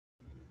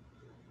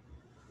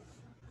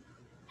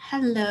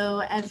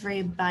Hello,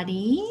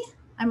 everybody.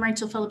 I'm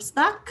Rachel Phillips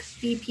Buck,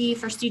 VP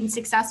for Student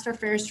Success for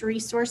Ferris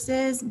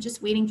Resources. I'm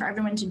just waiting for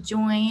everyone to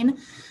join.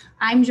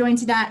 I'm joined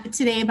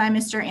today by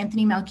Mr.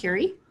 Anthony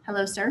Malcurie.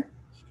 Hello, sir.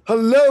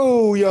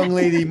 Hello, young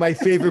lady, my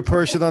favorite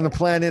person on the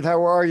planet.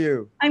 How are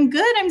you? I'm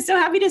good. I'm so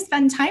happy to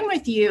spend time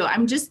with you.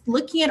 I'm just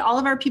looking at all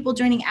of our people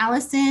joining.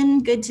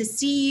 Allison, good to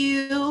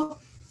see you.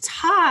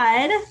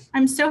 Todd,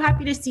 I'm so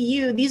happy to see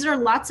you. These are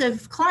lots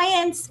of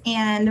clients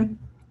and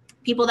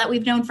people that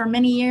we've known for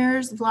many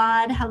years.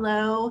 Vlad,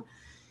 hello.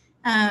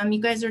 You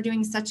guys are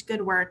doing such good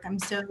work. I'm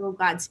so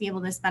glad to be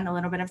able to spend a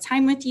little bit of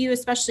time with you,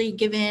 especially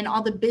given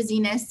all the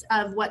busyness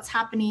of what's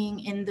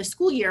happening in the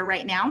school year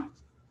right now.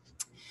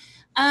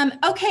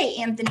 Okay,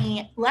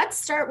 Anthony, let's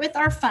start with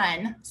our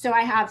fun. So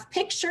I have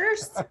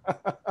pictures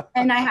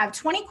and I have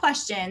 20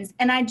 questions,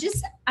 and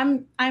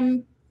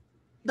I'm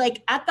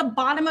like at the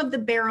bottom of the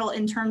barrel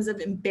in terms of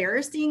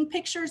embarrassing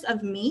pictures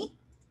of me.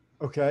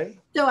 Okay.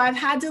 So I've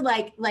had to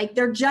like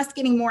they're just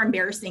getting more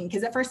embarrassing,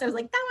 because at first I was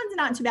like, that one's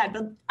not too bad,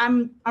 but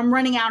I'm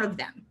running out of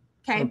them.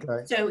 Okay.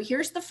 So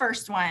here's the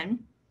first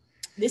one.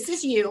 This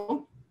is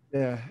you.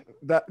 Yeah,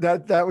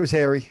 that was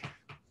Harry.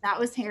 That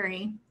was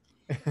Harry.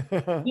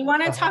 You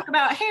want to talk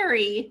about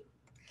Harry?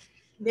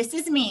 This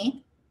is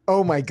me.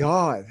 Oh my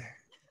God.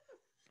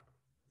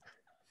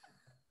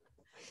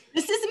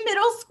 This is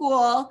middle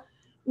school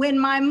when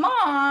my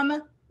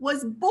mom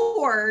was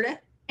bored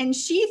and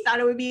she thought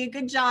it would be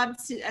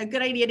a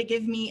good idea to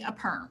give me a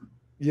perm.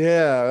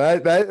 Yeah,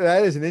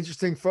 that is an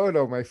interesting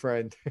photo, my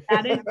friend.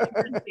 That is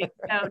interesting.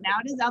 So now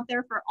it is out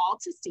there for all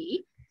to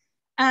see.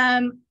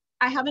 I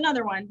have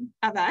another one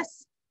of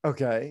us.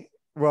 Okay.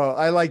 Well,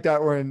 I like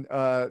that one.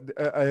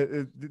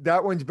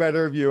 That one's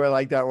better of you. I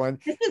like that one.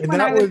 This is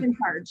when I was in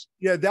charge.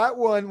 Yeah, that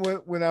one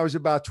when I was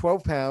about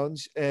 12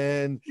 pounds,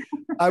 and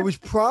I was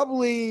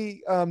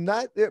probably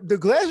the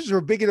glasses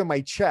were bigger than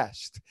my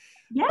chest.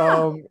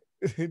 Yeah.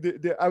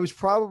 I was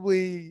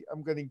probably,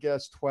 I'm going to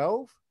guess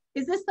 12.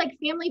 Is this like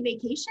family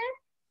vacation?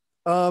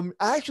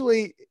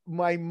 Actually,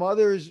 my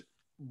mother's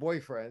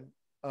boyfriend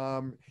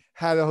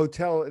had a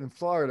hotel in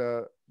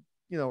Florida,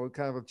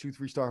 kind of a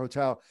 2-3 star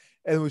hotel.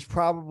 And it was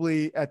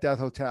probably at that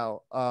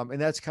hotel. And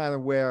that's kind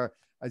of where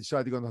I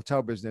decided to go in the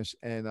hotel business.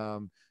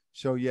 And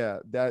so, yeah,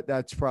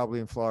 that's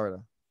probably in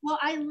Florida. Well,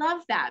 I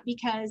love that,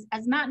 because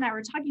as Matt and I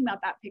were talking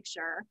about that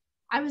picture,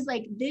 I was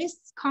like,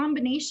 this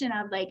combination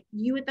of like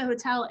you at the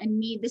hotel and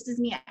me, this is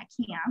me at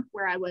camp,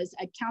 where I was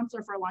a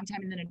counselor for a long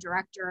time and then a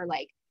director,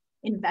 like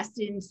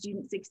invested in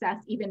student success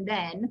even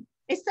then.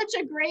 It's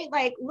such a great,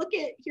 like, look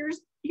at,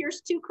 here's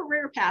 2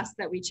 career paths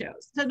that we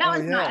chose. So that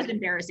was not as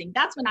embarrassing.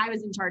 That's when I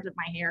was in charge of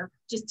my hair,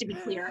 just to be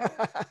clear.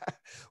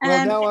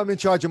 Well, now I'm in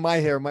charge of my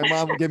hair. My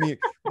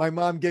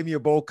mom gave me a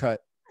bowl cut.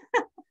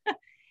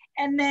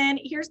 And then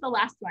here's the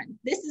last one.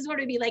 This is what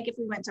it'd be like if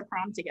we went to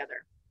prom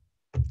together.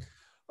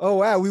 Oh,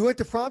 wow. We went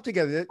to prom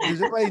together.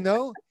 Does everybody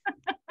know?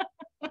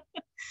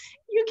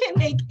 You can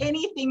make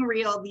anything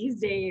real these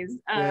days.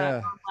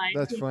 Yeah,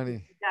 that's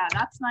funny. Yeah,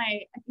 that's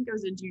I think I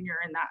was a junior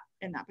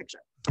in that picture.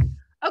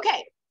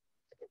 Okay.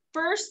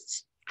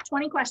 First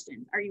 20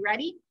 questions. Are you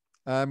ready?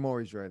 I'm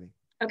always ready.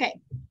 Okay.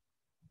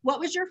 What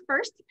was your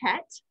first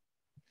pet?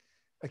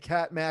 A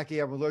cat, Mackie.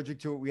 I'm allergic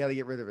to it. We had to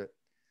get rid of it.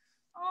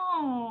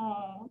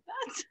 Oh,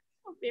 that's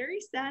a very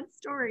sad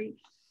story.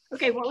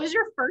 Okay. What was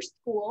your first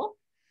school?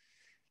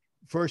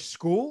 First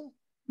school?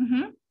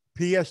 Mm-hmm.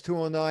 PS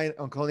 209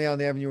 on Coney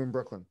Island Avenue in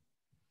Brooklyn.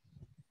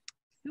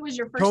 Who was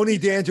your first? Tony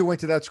Danza went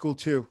to that school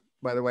too,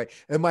 by the way.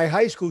 And my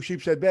high school,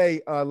 Sheepshead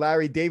Bay,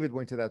 Larry David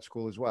went to that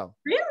school as well.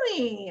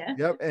 Really?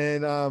 Yep.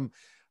 And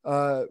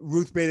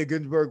Ruth Bader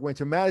Ginsburg went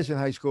to Madison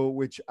High School,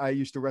 which I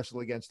used to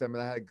wrestle against them.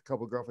 And I had a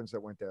couple of girlfriends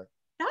that went there.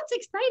 That's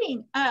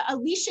exciting.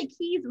 Alicia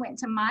Keys went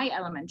to my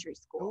elementary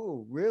school.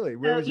 Oh, really?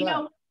 Where was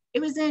that?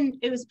 It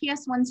was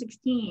PS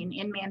 116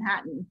 in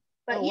Manhattan.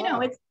 But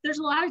there's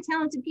a lot of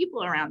talented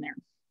people around there.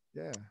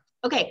 Yeah.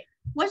 Okay.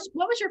 What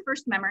was your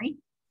first memory?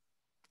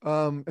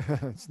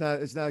 It's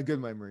not a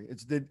good memory.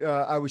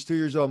 I was 2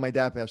 years old. My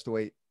dad passed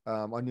away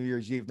on New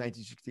Year's Eve,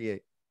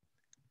 1968.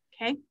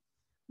 Okay.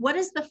 What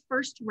is the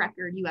first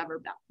record you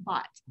ever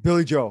bought?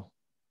 Billy Joel.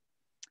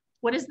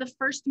 What is the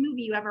first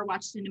movie you ever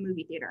watched in a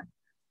movie theater?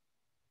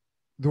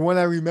 The one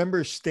I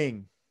remember is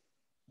Sting.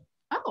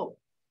 Oh,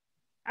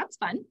 that's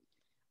fun.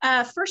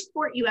 First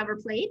sport you ever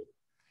played?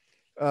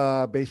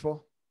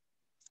 Baseball.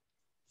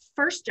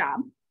 First job?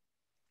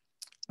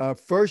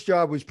 First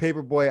job was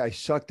paperboy. I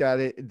sucked at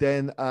it.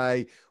 Then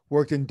I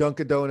worked in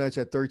Dunkin' Donuts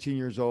at 13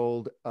 years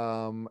old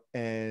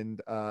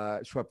and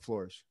swept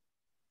floors.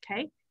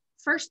 Okay.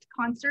 First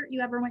concert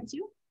you ever went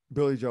to?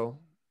 Billy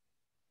Joel.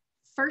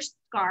 First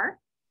scar?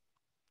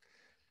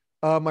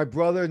 My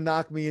brother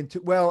knocked me into,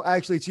 well,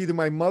 actually, it's either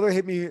my mother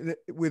hit me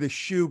with a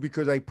shoe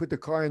because I put the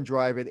car in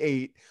drive at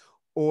 8,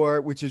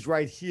 which is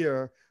right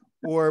here,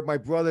 or my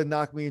brother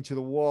knocked me into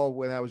the wall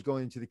when I was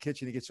going into the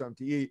kitchen to get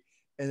something to eat,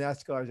 and that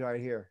scar's right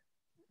here.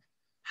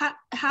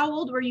 How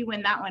old were you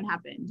when that one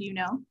happened? Do you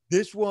know?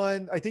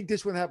 I think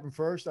this one happened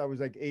first. I was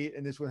like 8,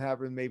 and this one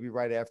happened maybe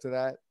right after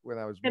that when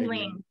I was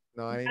sibling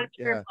 9. That's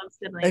your Yeah. close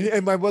sibling.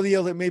 And my mother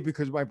yelled at me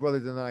because my brother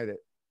denied it.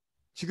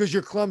 She goes,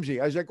 "You're clumsy."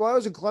 I was like, "Well, I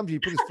wasn't clumsy." He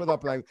put his foot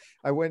up and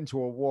I went into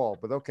a wall,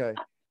 but okay.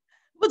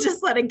 We'll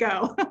just let it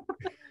go.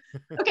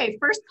 Okay,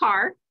 first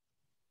car.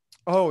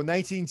 Oh,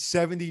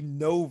 1970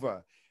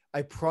 Nova.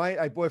 I bought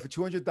it for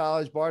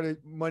 $200, borrowed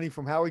money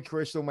from Howard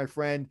Crystal, my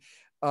friend,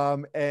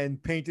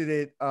 and painted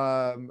it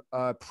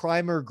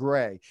primer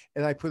gray.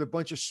 And I put a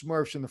bunch of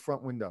Smurfs in the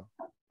front window.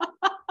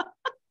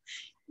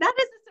 That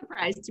is a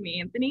surprise to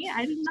me, Anthony.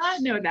 I did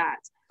not know that.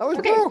 I was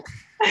broke.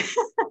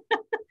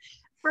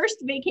 First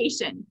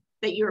vacation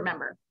that you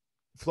remember.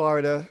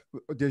 Florida,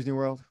 Disney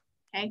World.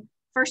 Okay.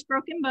 First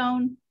broken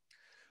bone.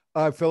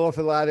 I fell off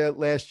a ladder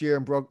last year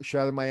and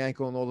shattered my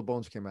ankle, and all the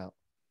bones came out.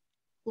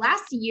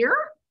 Last year?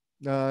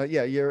 Yeah,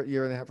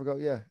 year and a half ago.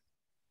 Yeah.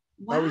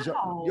 Wow.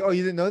 Oh,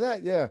 you didn't know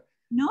that? Yeah.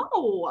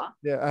 No.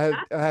 Yeah,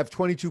 I have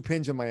 22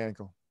 pins in my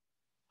ankle.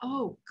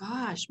 Oh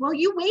gosh. Well,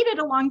 you waited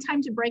a long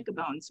time to break a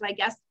bone, so I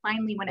guess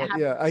finally when it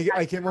happened. Yeah,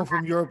 I came home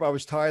from Europe. I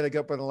was tired. I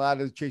got up on a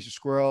ladder to chase a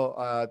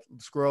squirrel.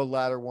 Squirrel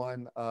ladder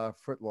won.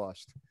 Foot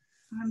lost.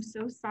 I'm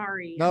so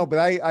sorry. No, but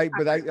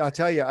I'll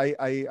tell you,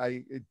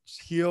 it's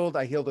healed.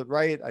 I healed it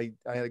right. I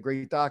had a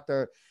great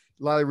doctor,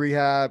 a lot of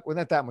rehab. Well,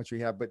 not that much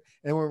rehab, but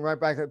and we went right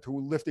back up to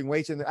lifting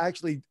weights. And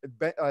actually,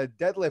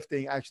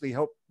 deadlifting actually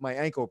helped my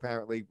ankle.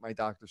 Apparently, my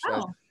doctor said.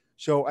 Oh.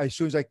 So as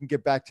soon as I can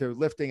get back to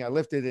lifting, I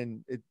lifted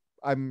and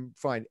I'm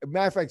fine.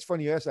 Matter of fact, it's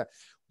funny you asked that.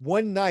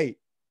 One night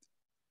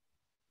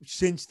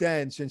since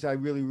then, since I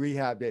really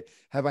rehabbed it,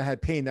 have I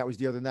had pain? That was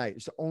the other night.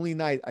 It's the only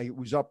night I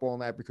was up all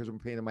night because of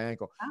pain in my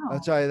ankle. Wow.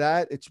 Outside of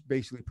that, it's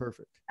basically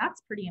perfect.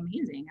 That's pretty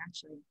amazing,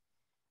 actually.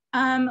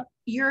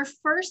 Your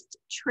first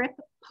trip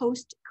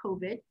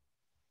post-COVID.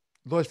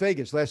 Las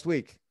Vegas last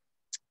week.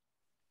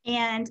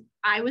 And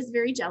I was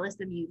very jealous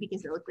of you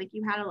because it looked like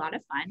you had a lot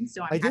of fun.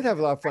 So I did have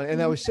a lot of fun,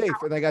 and I was safe,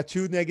 and I got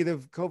 2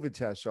 negative COVID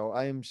tests, so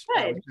I was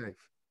safe.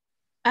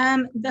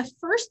 The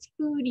first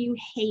food you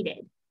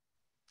hated.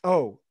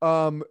 Oh,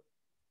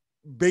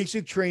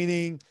 basic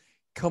training,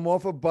 come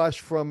off a bus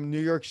from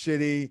New York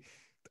City,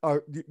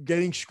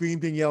 getting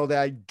screamed and yelled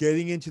at,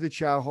 getting into the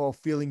chow hall,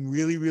 feeling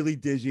really, really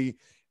dizzy.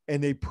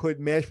 And they put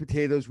mashed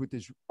potatoes with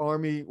this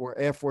Army or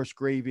Air Force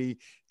gravy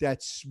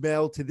that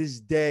smell to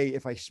this day.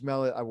 If I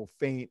smell it, I will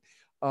faint.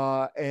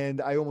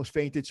 And I almost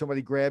fainted.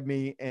 Somebody grabbed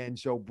me. And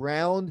so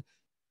brown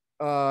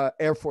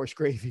Air Force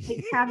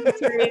gravy.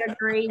 Cafeteria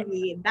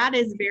gravy. That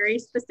is very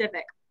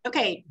specific.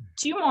 Okay,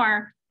 2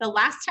 more. The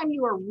last time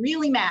you were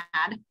really mad.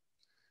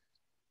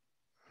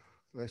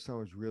 Last time I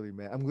was really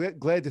mad. I'm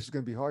glad this is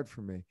going to be hard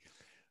for me.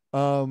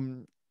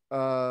 Well,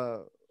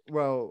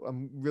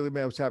 I'm really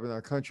mad what's happening in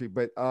our country,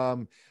 but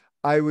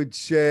I would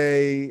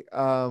say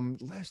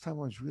last time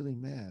I was really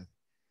mad.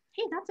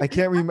 Hey, I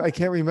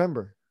can't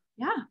remember.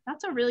 Yeah,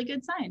 that's a really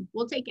good sign.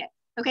 We'll take it.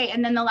 Okay,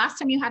 and then the last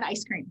time you had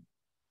ice cream.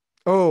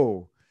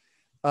 Oh,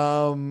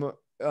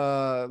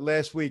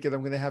 last week, and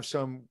I'm going to have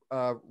some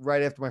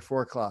right after my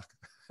 4 o'clock.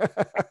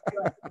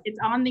 It's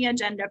on the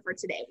agenda for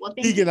today. Well,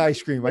 vegan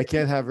ice cream. I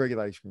can't have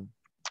regular ice cream.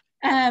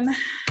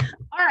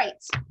 All right,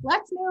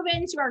 let's move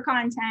into our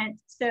content.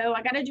 So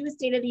I got to do a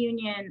State of the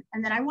Union,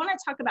 and then I want to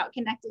talk about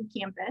Connected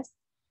Campus.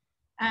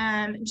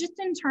 Just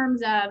in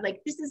terms of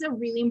like, this is a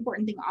really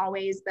important thing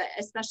always, but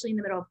especially in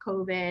the middle of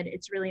COVID,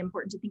 it's really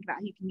important to think about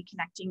how you can be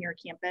connecting your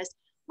campus.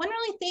 One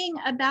really thing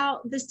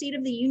about the State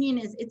of the Union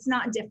is it's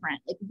not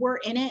different. Like, we're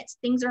in it,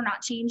 things are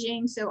not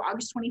changing. So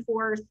August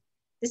 24th,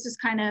 this is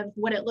kind of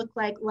what it looked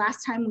like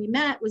last time we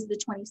met was the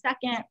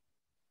 22nd.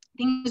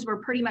 Things were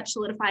pretty much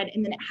solidified,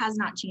 and then it has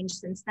not changed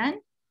since then.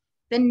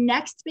 The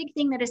next big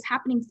thing that is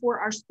happening for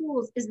our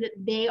schools is that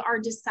they are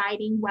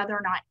deciding whether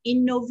or not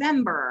in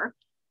November,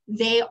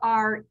 they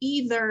are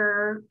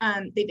either,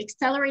 they've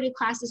accelerated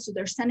classes, so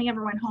they're sending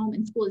everyone home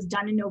and school is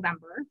done in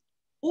November,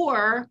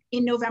 or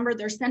in November,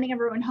 they're sending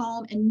everyone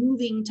home and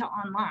moving to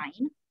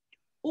online,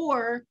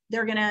 or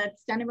they're gonna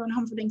send everyone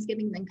home for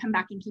Thanksgiving, then come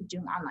back and keep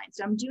doing online.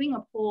 So I'm doing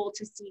a poll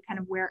to see kind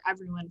of where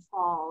everyone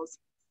falls.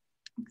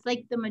 It's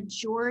like the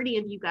majority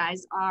of you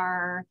guys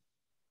are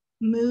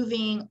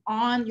moving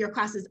on your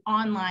classes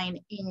online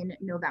in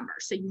November.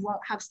 So you won't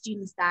have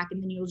students back,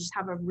 and then you'll just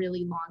have a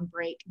really long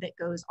break that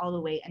goes all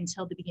the way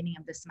until the beginning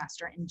of the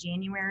semester in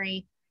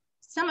January.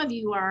 Some of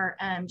you are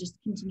just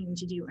continuing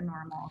to do a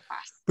normal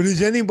class. But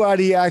is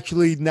anybody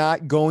actually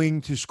not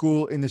going to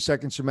school in the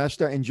second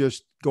semester and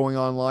just going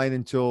online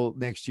until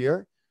next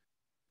year?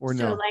 Or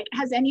no? So like,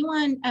 has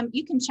anyone,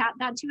 you can chat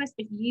that to us.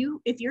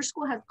 If your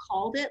school has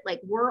called it,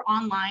 like, we're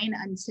online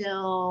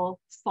until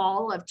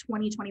fall of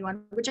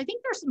 2021, which I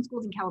think there's some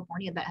schools in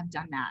California that have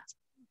done that.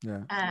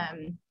 Yeah.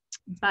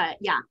 But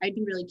yeah, I'd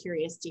be really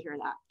curious to hear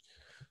that.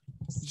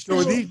 So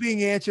are these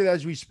being answered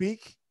as we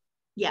speak?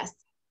 Yes.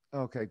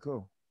 Okay,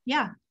 cool.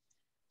 Yeah.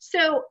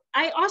 So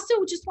I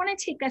also just want to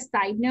take a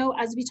side note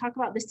as we talk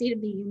about the State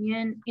of the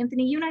Union.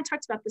 Anthony, you and I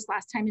talked about this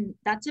last time, and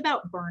that's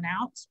about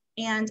burnout.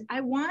 And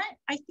I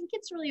think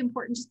it's really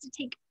important just to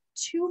take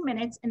 2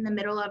 minutes in the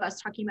middle of us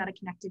talking about a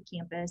connected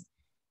campus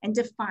and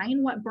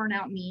define what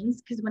burnout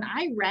means. Because when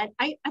I read,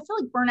 I feel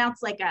like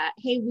burnout's like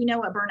hey, we know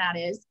what burnout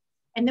is.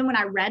 And then when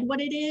I read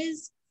what it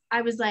is,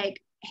 I was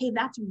like, hey,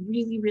 that's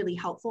really, really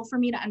helpful for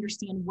me to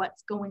understand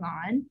what's going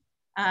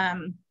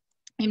on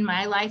in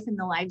my life and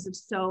the lives of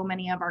so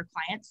many of our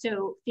clients.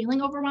 So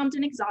feeling overwhelmed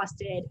and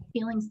exhausted,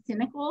 feeling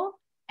cynical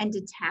and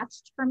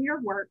detached from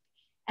your work,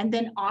 and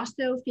then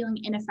also feeling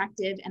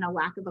ineffective and a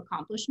lack of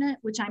accomplishment,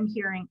 which I'm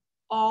hearing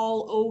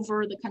all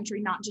over the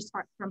country, not just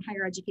from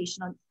higher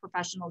educational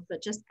professionals,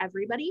 but just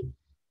everybody.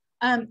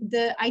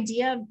 The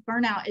idea of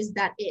burnout is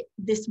that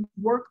this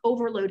work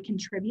overload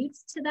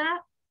contributes to that.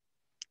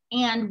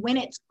 And when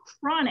it's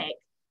chronic,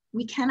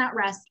 we cannot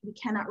rest, we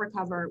cannot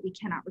recover, we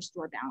cannot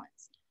restore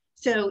balance.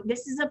 So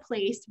this is a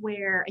place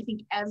where I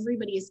think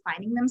everybody is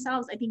finding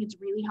themselves. I think it's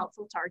really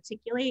helpful to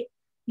articulate.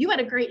 You had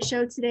a great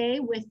show today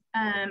with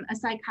a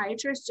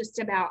psychiatrist just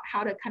about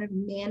how to kind of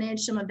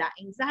manage some of that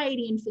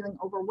anxiety and feeling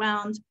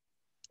overwhelmed.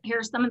 Here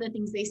are some of the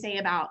things they say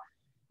about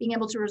being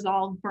able to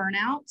resolve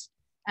burnout,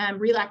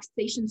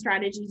 relaxation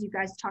strategies you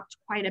guys talked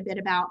quite a bit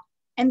about.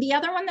 And the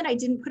other one that I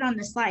didn't put on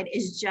this slide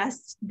is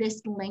just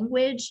this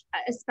language,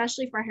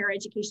 especially for higher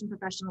education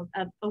professionals,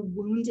 of a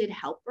wounded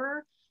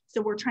helper.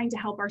 So we're trying to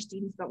help our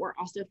students, but we're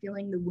also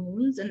feeling the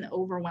wounds and the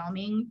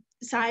overwhelming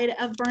side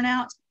of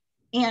burnout.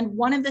 And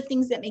one of the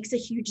things that makes a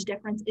huge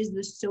difference is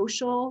the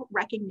social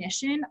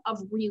recognition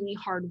of really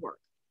hard work.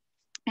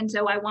 And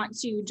so I want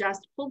to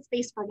just hold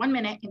space for 1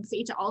 minute and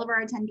say to all of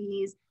our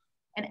attendees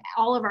and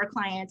all of our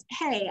clients,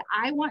 hey,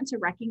 I want to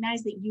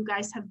recognize that you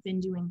guys have been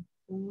doing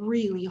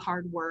really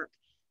hard work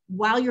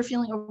while you're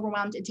feeling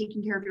overwhelmed and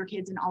taking care of your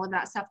kids and all of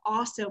that stuff,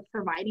 also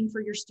providing for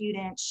your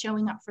students,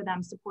 showing up for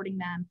them, supporting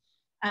them.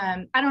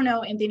 I don't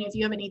know, Anthony, if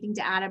you have anything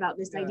to add about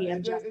this idea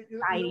of just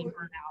fighting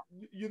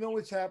burnout. You know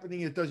what's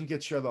happening? It doesn't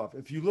get shut off.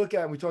 If you look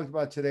at, and we talked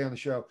about today on the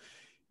show,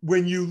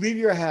 when you leave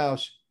your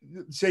house,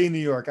 say in New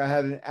York, I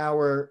had an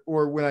hour,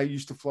 or when I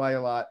used to fly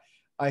a lot,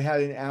 I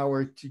had an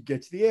hour to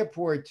get to the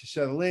airport, to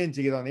settle in,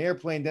 to get on the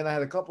airplane. Then I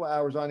had a couple of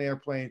hours on the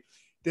airplane.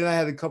 Then I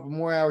had a couple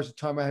more hours of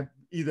time. I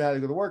either had to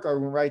go to work or I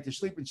went right to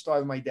sleep and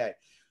started my day.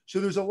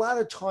 So there's a lot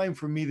of time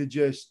for me to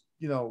just,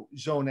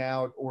 zone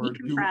out or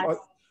do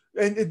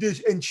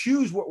and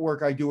choose what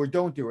work I do or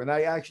don't do. And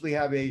I actually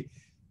have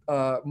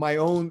my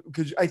own,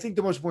 because I think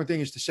the most important thing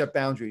is to set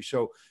boundaries.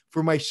 So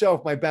for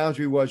myself, my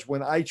boundary was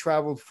when I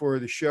traveled for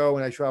the show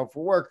and I traveled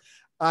for work,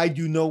 I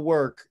do no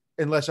work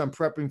unless I'm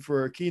prepping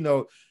for a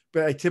keynote,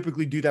 but I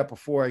typically do that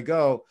before I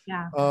go.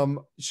 Yeah.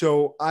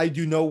 So I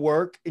do no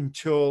work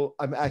until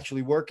I'm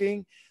actually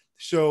working.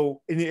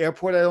 So in the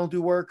airport, I don't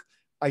do work.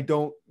 I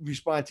don't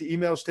respond to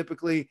emails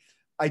typically.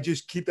 I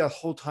just keep that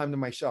whole time to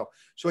myself.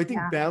 So I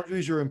think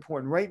boundaries are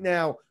important. Right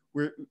now,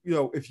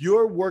 if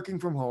you're working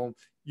from home,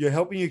 you're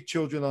helping your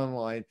children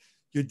online,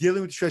 you're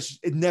dealing with stress,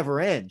 it never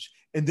ends.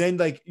 And then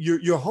like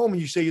you're home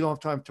and you say you don't have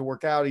time to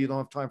work out or you don't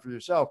have time for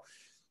yourself.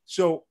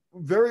 So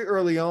very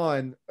early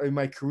on in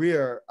my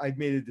career, I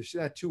made a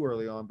decision, not too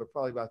early on, but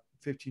probably about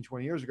 15,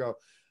 20 years ago,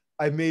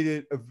 I made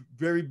it a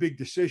very big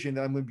decision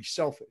that I'm going to be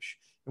selfish.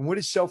 And what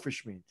does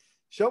selfish mean?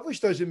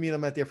 Selfish doesn't mean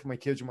I'm not there for my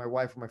kids or my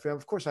wife or my family.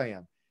 Of course I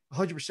am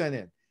 100%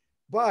 in.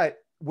 But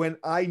when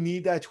I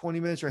need that 20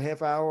 minutes or a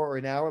half hour or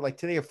an hour, like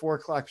today at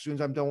 4:00, as soon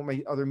as I'm done with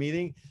my other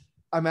meeting,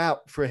 I'm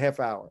out for a half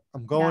hour.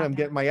 I'm going, I'm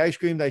getting my ice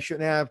cream that I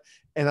shouldn't have.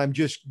 And I'm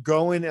just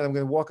going and I'm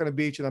going to walk on the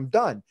beach and I'm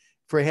done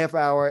for a half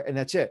hour and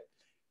that's it.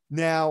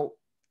 Now,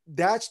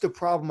 that's the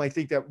problem I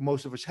think that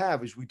most of us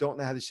have is we don't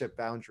know how to set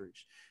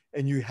boundaries.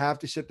 And you have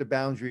to set the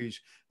boundaries.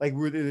 Like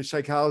the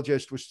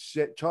psychologist was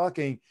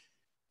talking,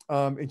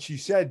 and she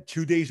said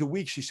 2 days a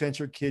week, she sends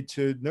her kid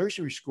to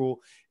nursery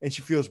school and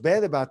she feels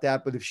bad about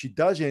that. But if she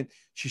doesn't,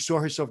 she saw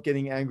herself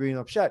getting angry and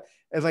upset.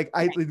 And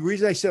the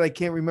reason I said I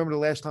can't remember the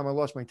last time I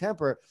lost my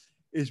temper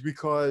is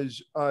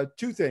because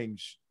two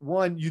things.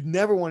 One, you'd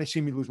never want to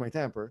see me lose my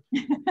temper.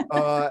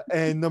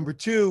 And number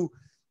two,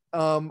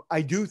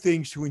 I do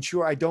things to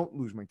ensure I don't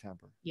lose my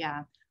temper.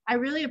 Yeah. I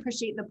really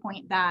appreciate the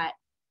point that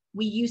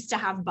we used to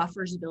have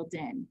buffers built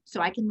in. So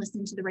I can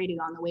listen to the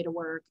radio on the way to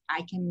work.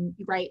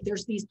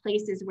 There's these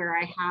places where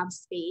I have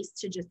space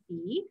to just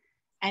be.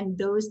 And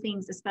those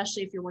things,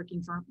 especially if you're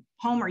working from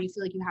home or you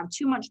feel like you have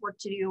too much work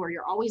to do or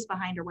you're always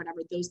behind or whatever,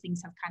 those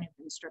things have kind of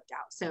been stripped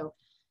out. So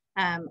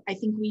I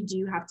think we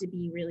do have to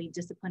be really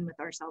disciplined with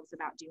ourselves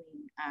about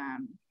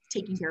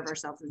taking care of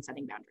ourselves and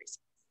setting boundaries.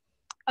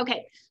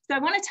 Okay, so I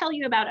want to tell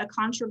you about a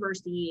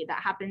controversy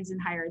that happens in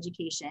higher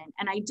education.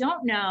 And I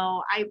don't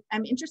know,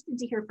 I'm interested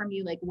to hear from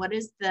you, like, what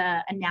is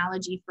the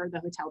analogy for the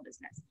hotel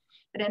business?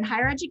 But in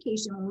higher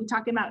education, when we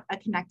talk about a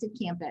connected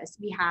campus,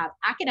 we have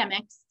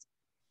academics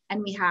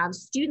and we have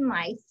student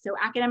life. So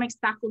academics,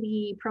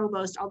 faculty,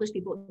 provost, all those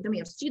people. Then we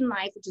have student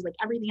life, which is like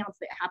everything else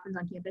that happens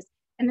on campus.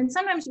 And then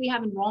sometimes we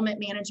have enrollment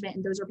management,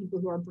 and those are people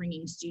who are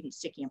bringing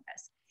students to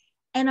campus.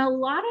 And a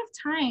lot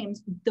of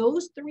times,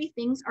 those three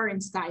things are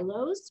in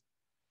silos.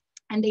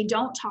 And they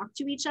don't talk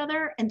to each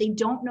other and they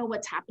don't know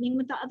what's happening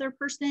with the other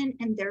person.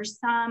 And there's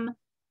some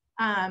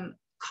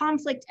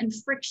conflict and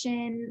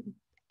friction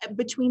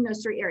between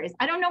those three areas.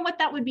 I don't know what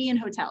that would be in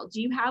hotel.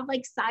 Do you have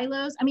like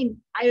silos? I mean,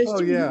 I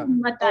assume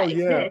you let that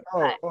exist.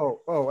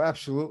 Oh,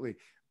 absolutely.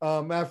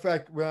 Matter of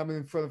fact, when I'm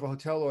in front of a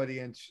hotel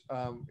audience,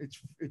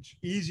 it's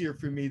easier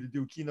for me to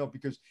do a keynote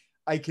because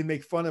I can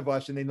make fun of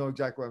us and they know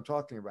exactly what I'm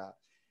talking about.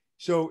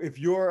 So if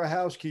you're a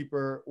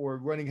housekeeper or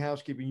running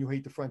housekeeping, you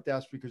hate the front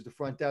desk because the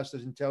front desk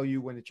doesn't tell you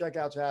when the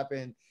checkouts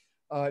happen,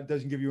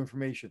 doesn't give you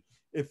information.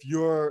 If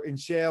you're in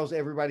sales,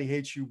 everybody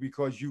hates you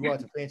because you go out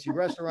to fancy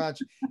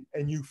restaurants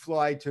and you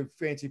fly to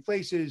fancy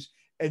places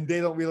and they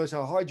don't realize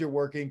how hard you're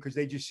working because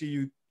they just see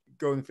you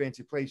going to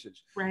fancy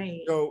places.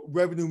 Right. So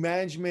revenue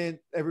management,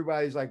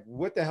 everybody's like,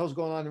 what the hell's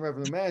going on in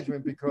revenue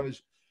management?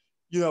 Because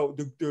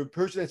the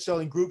person that's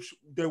selling groups,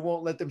 they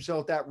won't let them sell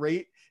at that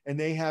rate. And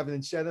they have an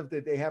incentive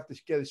that they have to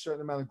get a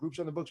certain amount of groups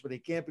on the books, but they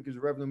can't because the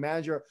revenue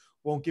manager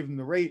won't give them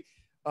the rate.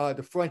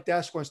 The front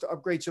desk wants to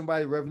upgrade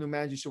somebody. The revenue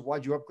manager said,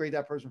 why'd you upgrade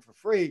that person for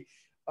free?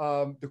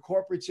 The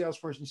corporate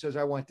salesperson says,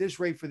 I want this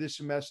rate for this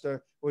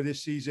semester or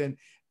this season.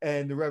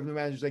 And the revenue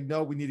manager's like,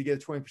 no, we need to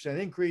get a 20%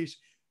 increase.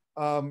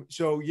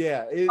 So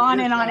yeah. On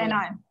and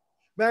on.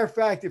 Matter of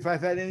fact, if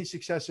I've had any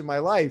success in my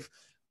life,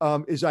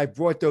 is I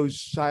brought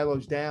those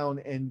silos down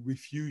and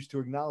refused to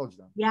acknowledge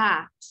them.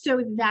 Yeah.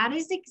 So that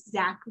is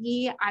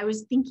exactly, I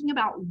was thinking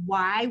about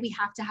why we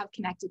have to have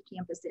connected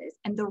campuses.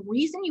 And the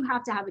reason you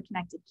have to have a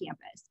connected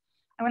campus,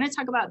 I want to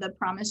talk about the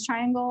promise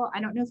triangle.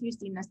 I don't know if you've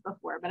seen this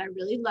before, but I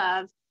really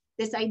love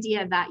this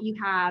idea that you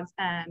have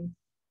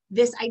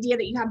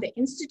the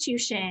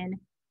institution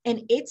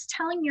and it's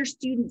telling your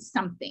students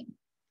something.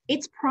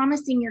 It's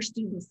promising your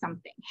students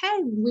something.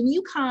 Hey, when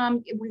you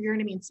come, you're going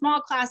to be in small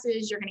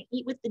classes, you're going to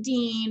eat with the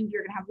dean,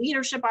 you're going to have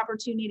leadership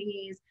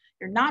opportunities,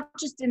 you're not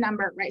just a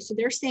number, right? So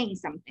they're saying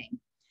something.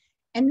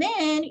 And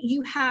then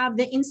you have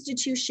the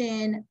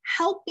institution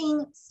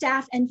helping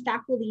staff and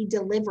faculty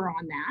deliver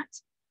on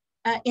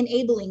that,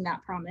 enabling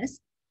that promise.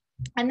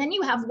 And then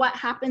you have what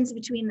happens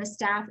between the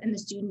staff and the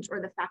students, or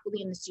the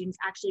faculty and the students,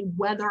 actually,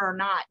 whether or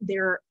not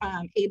they're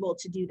able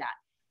to do that.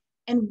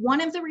 And one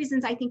of the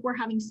reasons I think we're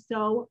having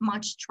so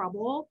much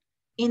trouble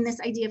in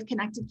this idea of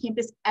connected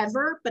campus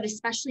ever, but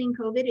especially in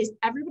COVID, is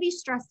everybody's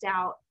stressed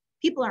out.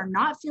 People are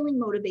not feeling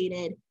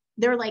motivated.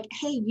 They're like,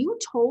 hey, you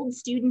told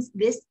students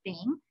this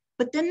thing,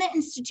 but then the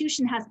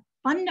institution has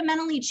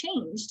fundamentally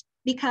changed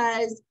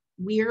because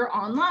we're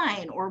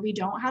online, or we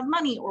don't have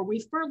money, or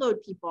we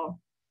furloughed people.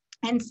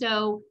 And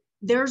so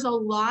there's a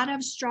lot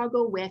of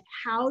struggle with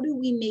how do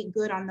we make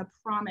good on the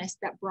promise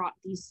that brought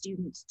these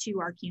students to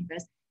our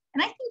campus.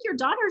 And I think your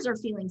daughters are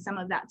feeling some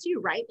of that too,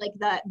 right? Like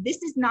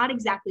this is not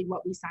exactly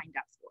what we signed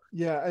up for.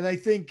 Yeah. And I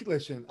think,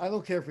 listen, I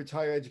don't care if it's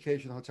higher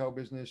education, hotel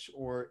business,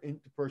 or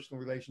interpersonal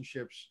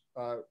relationships,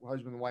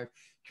 husband and wife,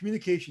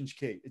 communication's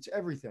key. It's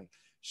everything.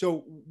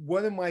 So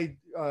one of my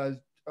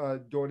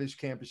daughter's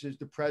campuses,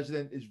 the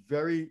president is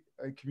very,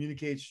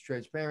 communicates,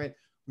 transparent.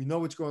 We know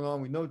what's going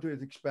on. We know what to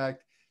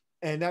expect.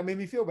 And that made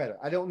me feel better.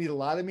 I don't need a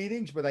lot of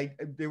meetings, but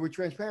they were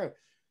transparent.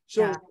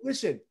 So yeah.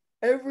 Listen,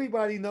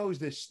 everybody knows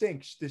this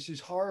stinks. This is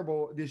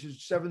horrible. This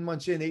is 7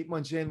 months in, 8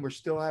 months in. We're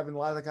still having a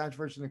lot of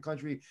controversy in the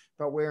country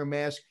about wearing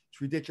masks. It's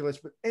ridiculous.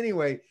 But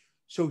anyway,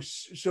 so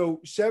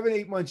 7,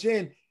 8 months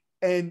in,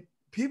 and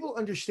people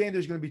understand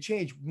there's going to be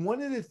change.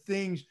 One of the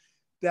things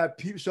that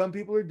some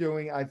people are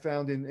doing, I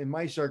found in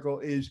my circle,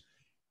 is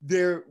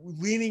they're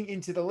leaning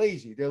into the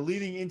lazy. They're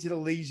leaning into the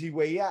lazy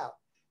way out,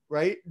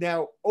 right?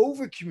 Now,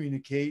 over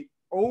communicate,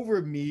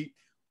 over meet,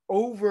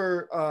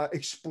 over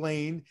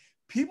explain.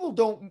 People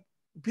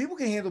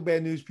can handle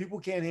bad news. People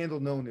can't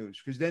handle no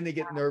news, because then they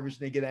get nervous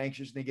and they get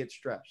anxious and they get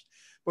stressed.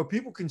 But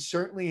people can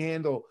certainly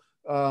handle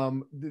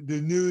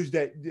the news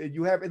that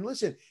you have. And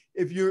listen,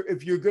 if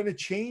you're going to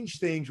change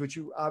things, which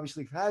you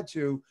obviously have had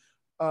to,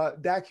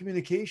 that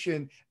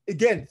communication,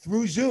 again,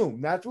 through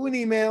Zoom, not through an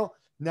email,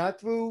 not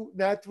through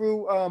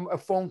a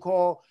phone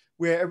call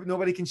where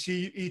nobody can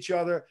see each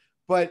other.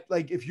 But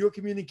like, if you're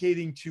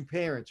communicating to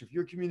parents, if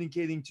you're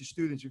communicating to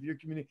students, if you're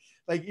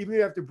like, even if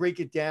you have to break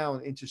it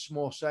down into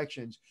small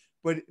sections.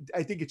 But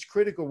I think it's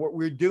critical what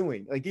we're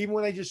doing. Like, even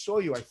when I just saw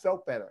you, I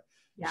felt better.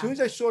 Yeah. As soon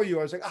as I saw you,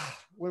 I was like,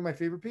 one of my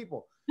favorite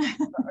people.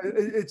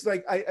 It's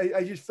like,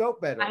 I just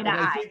felt better.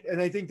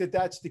 And I think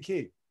that's the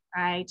key.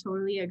 I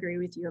totally agree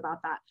with you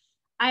about that.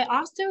 I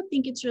also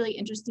think it's really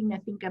interesting to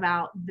think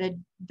about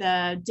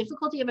the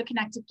difficulty of a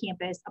connected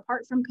campus,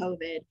 apart from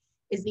COVID,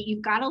 is that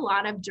you've got a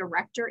lot of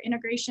director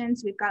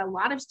integrations. We've got a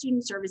lot of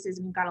student services,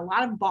 and we've got a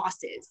lot of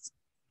bosses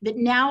that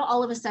now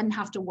all of a sudden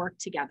have to work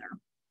together.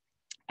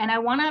 And I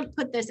want to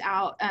put this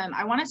out.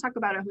 I want to talk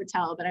about a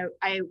hotel, but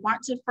I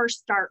want to first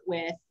start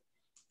with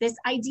this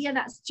idea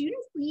that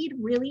students lead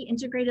really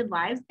integrated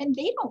lives, and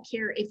they don't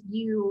care if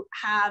you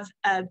have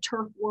a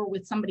turf war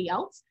with somebody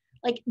else.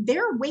 Like,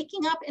 they're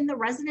waking up in the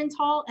residence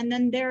hall, and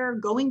then they're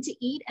going to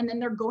eat, and then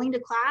they're going to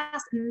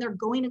class, and then they're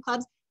going to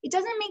clubs. It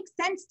doesn't make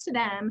sense to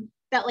them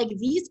that, like,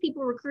 these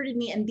people recruited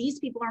me, and these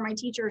people are my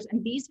teachers,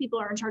 and these people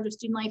are in charge of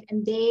student life,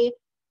 and they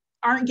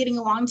aren't getting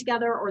along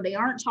together, or they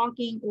aren't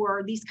talking,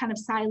 or these kind of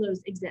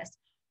silos exist.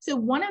 So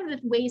one of the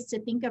ways to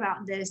think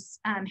about this,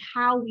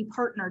 how we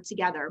partner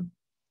together,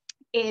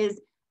 is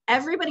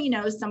everybody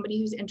knows somebody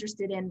who's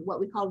interested in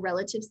what we call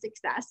relative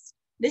success.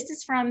 This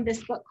is from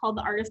this book called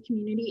The Art of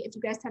Community. If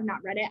you guys have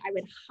not read it, I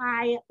would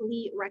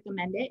highly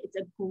recommend it. It's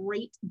a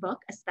great book,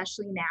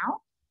 especially now,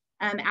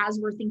 as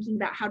we're thinking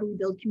about how do we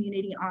build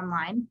community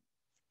online.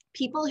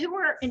 People who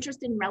are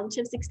interested in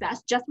relative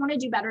success just want to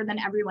do better than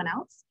everyone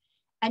else.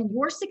 And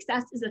your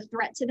success is a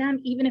threat to them,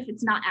 even if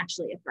it's not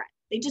actually a threat.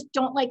 They just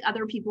don't like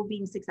other people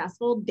being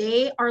successful.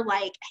 They are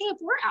like, hey, if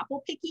we're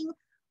apple picking,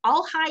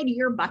 I'll hide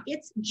your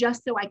buckets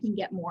just so I can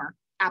get more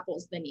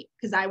apples than you,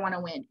 because I want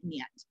to win in the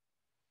end.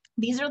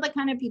 These are the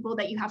kind of people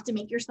that you have to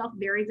make yourself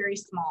very, very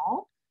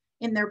small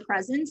in their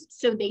presence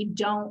so they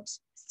don't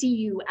see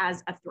you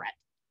as a threat.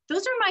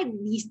 Those are my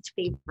least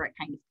favorite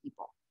kind of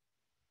people.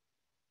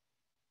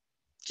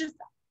 Just,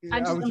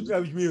 I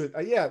was muted.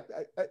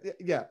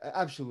 Yeah,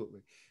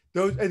 absolutely.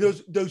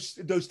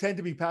 Those tend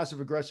to be passive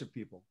aggressive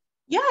people.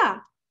 Yeah.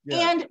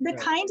 And the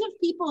kinds of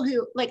people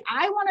who, like,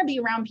 I want to be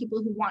around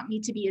people who want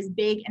me to be as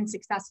big and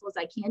successful as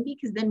I can be,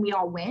 because then we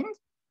all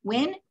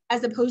win,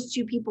 as opposed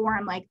to people where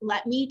I'm like,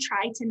 let me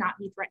try to not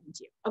be threatened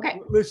to you. Okay.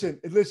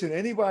 Listen,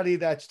 anybody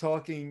that's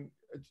talking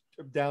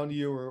down to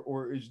you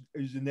or is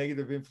a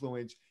negative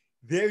influence,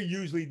 they're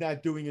usually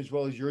not doing as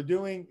well as you're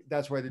doing.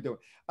 That's why they're doing.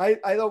 I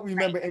don't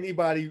remember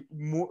anybody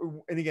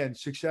more, and again,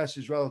 success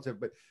is relative,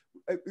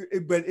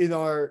 but in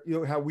our,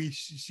 how we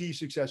see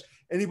success,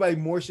 anybody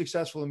more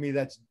successful than me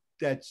that's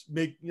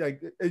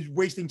is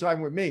wasting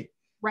time with me.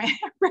 Right.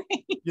 Right.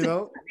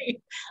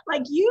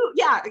 Like you,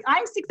 yeah,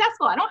 I'm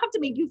successful. I don't have to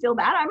make you feel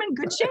bad. I'm in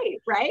good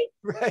shape, right?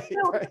 Right.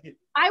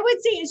 I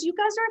would say, as you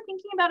guys are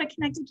thinking about a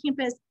connected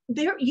campus,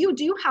 you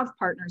do have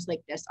partners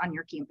like this on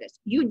your campus.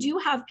 You do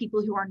have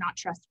people who are not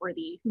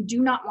trustworthy, who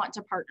do not want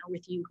to partner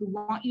with you, who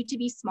want you to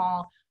be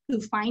small, who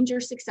find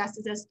your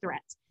successes as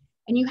threats.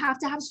 And you have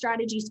to have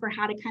strategies for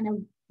how to kind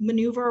of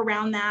maneuver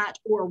around that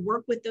or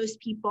work with those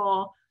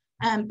people.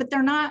 But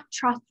they're not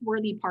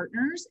trustworthy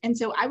partners. And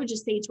so I would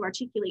just say to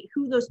articulate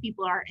who those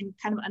people are and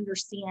kind of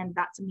understand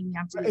that's something you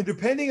have to do. And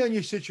depending on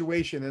your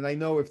situation, and I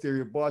know if they're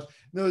your boss,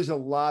 there's a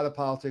lot of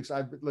politics.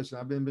 I've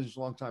been in business a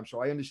long time, so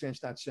I understand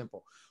it's not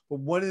simple. But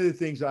one of the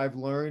things I've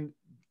learned,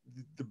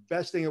 the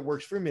best thing that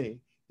works for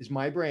me is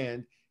my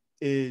brand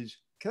is,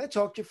 can I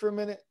talk to you for a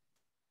minute?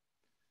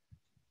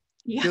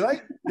 Yeah.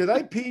 Did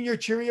I pee in your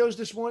Cheerios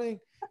this morning?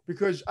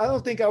 Because I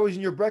don't think I was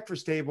in your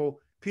breakfast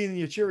table peeing in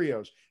your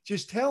Cheerios.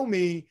 Just tell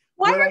me.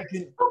 Why are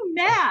you so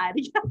mad?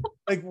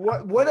 Like,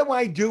 what am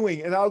I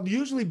doing? And I'll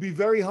usually be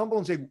very humble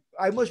and say,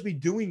 I must be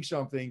doing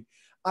something.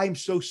 I'm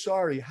so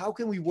sorry. How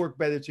can we work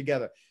better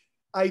together?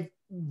 I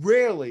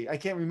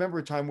can't remember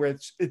a time where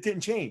it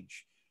didn't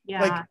change.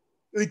 Yeah.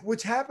 Like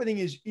what's happening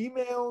is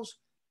emails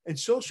and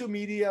social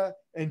media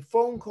and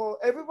phone call.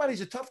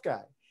 Everybody's a tough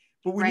guy.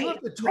 But when you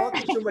have to talk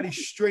to somebody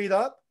straight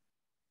up,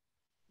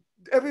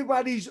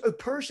 everybody's a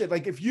person.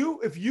 Like if you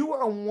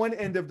were on one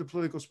end of the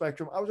political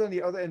spectrum, I was on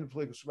the other end of the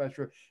political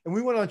spectrum, and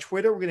we went on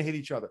Twitter, we're going to hit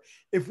each other.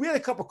 If we had a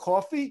cup of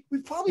coffee, we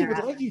probably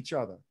would like each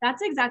other.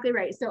 That's exactly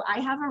right. So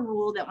I have a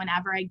rule that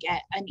whenever I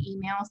get an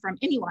email from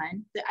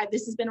anyone,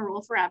 this has been a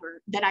rule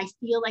forever, that I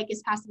feel like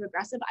is passive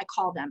aggressive, I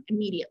call them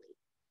immediately.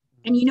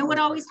 And you know what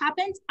always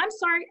happens? I'm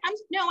sorry.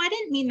 No, I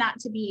didn't mean that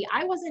to be.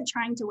 I wasn't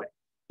trying to.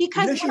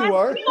 Because yes, you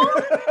are.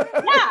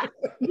 Yeah,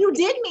 you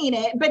did mean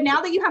it, but now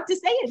that you have to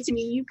say it to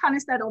me, you kind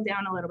of settled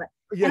down a little bit.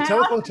 Yeah,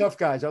 telephone tough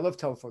guys. I love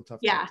telephone tough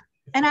guys. Yeah,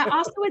 and I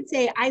also would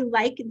say I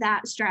like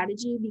that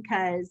strategy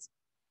because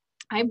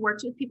I've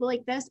worked with people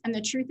like this, and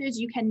the truth is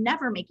you can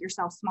never make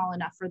yourself small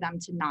enough for them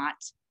to not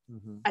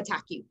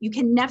attack you. You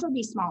can never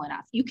be small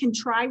enough. You can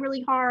try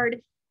really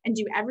hard and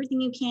do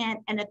everything you can,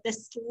 and at the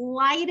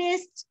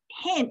slightest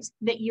hint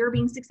that you're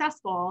being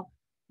successful,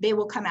 they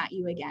will come at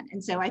you again.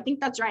 And so I think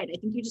that's right. I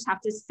think you just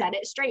have to set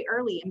it straight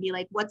early and be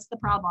like, what's the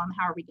problem?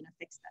 How are we going to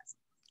fix this?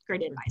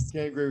 Great advice.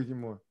 Can't agree with you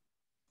more.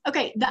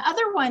 Okay. The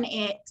other one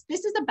is,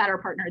 this is a better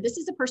partner. This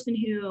is a person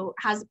who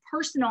has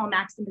personal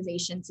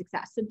maximization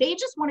success. So they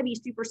just want to be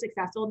super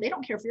successful. They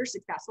don't care if you're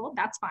successful.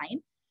 That's fine.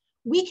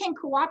 We can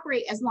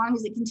cooperate as long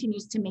as it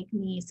continues to make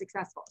me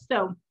successful.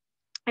 So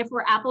if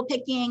we're apple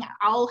picking,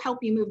 I'll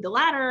help you move the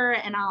ladder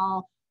and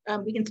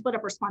we can split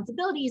up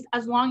responsibilities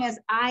as long as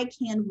I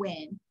can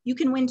win. You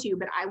can win too,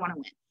 but I want to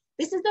win.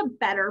 This is a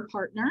better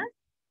partner.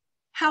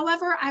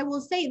 However, I will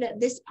say that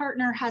this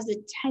partner has a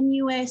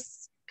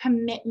tenuous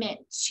commitment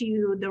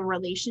to the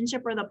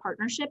relationship or the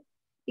partnership,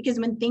 because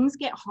when things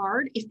get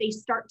hard, if they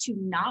start to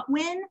not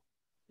win,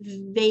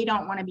 they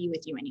don't want to be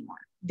with you anymore.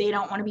 They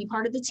don't want to be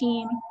part of the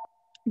team.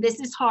 This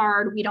is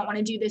hard. We don't want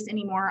to do this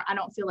anymore. I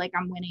don't feel like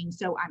I'm winning,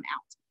 so I'm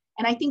out.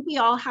 And I think we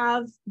all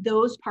have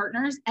those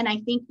partners. And I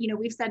think,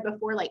 we've said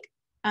before, like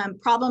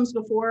problems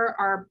before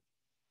are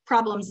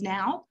problems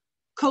now.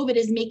 COVID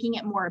is making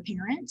it more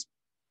apparent.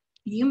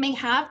 You may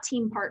have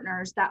team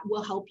partners that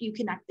will help you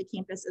connect the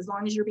campus as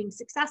long as you're being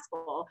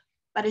successful.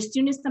 But as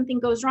soon as something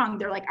goes wrong,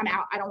 they're like, I'm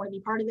out. I don't want to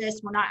be part of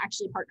this. We're not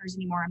actually partners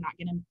anymore. I'm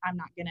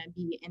not gonna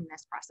be in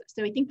this process.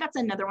 So I think that's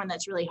another one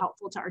that's really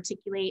helpful to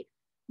articulate.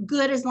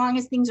 Good as long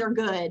as things are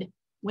good.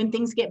 When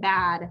things get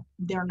bad,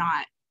 they're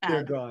not.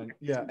 They're gone.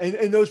 Yeah.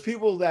 And those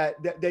people that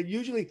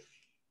usually,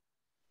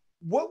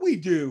 what we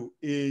do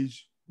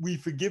is we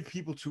forgive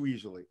people too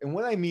easily. And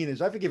what I mean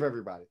is I forgive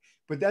everybody,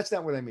 but that's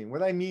not what I mean.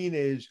 What I mean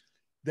is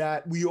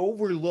that we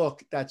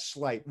overlook that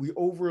slight. We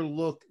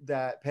overlook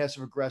that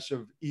passive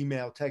aggressive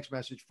email, text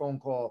message, phone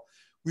call.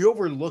 We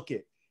overlook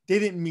it. They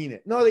didn't mean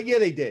it. No, yeah,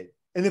 they did.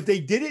 And if they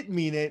didn't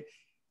mean it,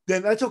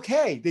 then that's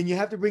okay. Then you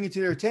have to bring it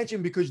to their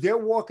attention because they're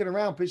walking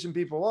around pissing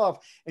people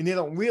off and they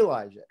don't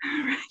realize it.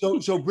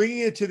 Right. So bringing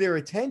it to their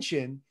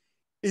attention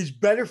is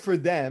better for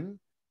them.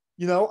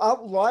 You know,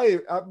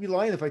 I'll be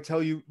lying if I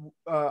tell you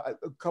a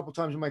couple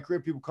times in my career,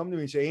 people come to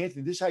me and say,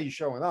 Anthony, this is how you're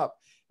showing up.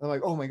 And I'm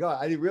like, oh my God,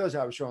 I didn't realize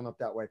I was showing up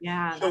that way.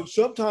 Yeah. So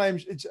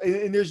sometimes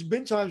and there's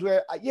been times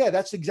where, yeah,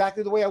 that's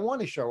exactly the way I want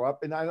to show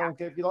up. And I don't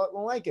care if you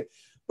don't like it,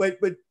 but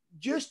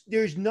just,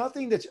 there's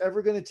nothing that's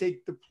ever going to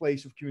take the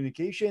place of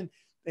communication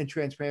and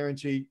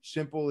transparency.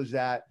 Simple as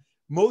that.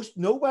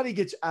 Nobody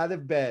gets out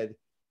of bed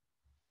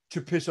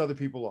to piss other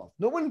people off.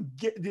 No one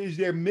is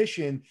their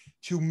mission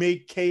to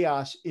make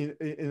chaos in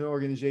an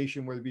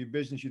organization, whether it be a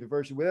business,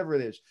 university, whatever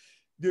it is.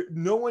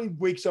 No one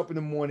wakes up in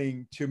the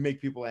morning to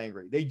make people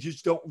angry. They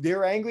just don't,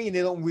 they're angry and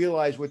they don't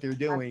realize what they're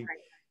doing.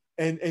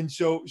 Right. And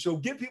so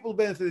give people the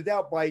benefit of the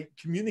doubt by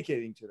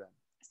communicating to them.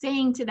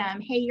 Saying to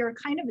them, hey, you're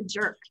kind of a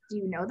jerk. Do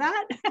you know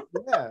that?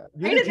 Yeah.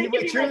 I didn't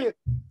pee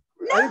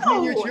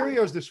in your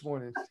Cheerios this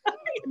morning. I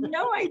had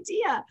no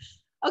idea.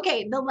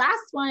 Okay, the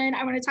last one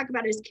I want to talk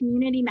about is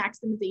community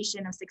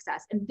maximization of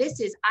success. And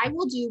this is, I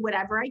will do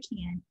whatever I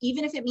can,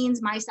 even if it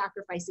means my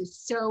sacrifices,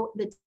 so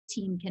the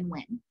team can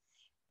win.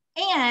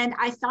 And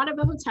I thought of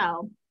a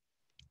hotel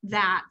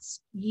that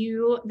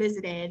you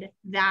visited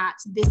that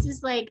this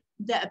is like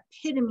the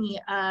epitome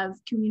of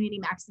community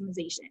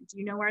maximization. Do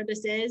you know where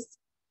this is?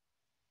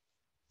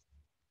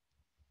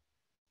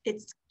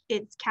 It's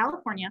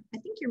California. I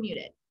think you're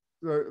muted.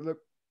 There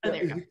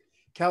you go.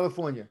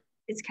 California.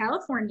 It's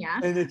California.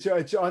 And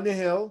it's on the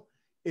hill.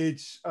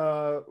 It's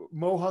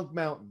Mohawk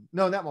Mountain.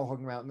 No, not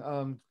Mohawk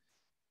Mountain.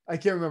 I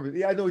can't remember.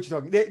 Yeah, I know what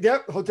you're talking.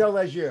 Yep, Hotel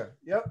Leisure.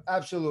 Yep,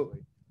 absolutely.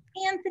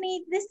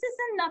 Anthony, this is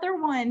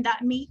another one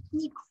that made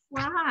me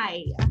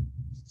cry.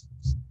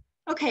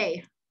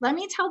 Okay, let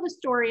me tell the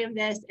story of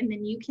this and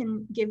then you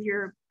can give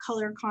your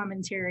color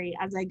commentary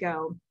as I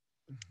go.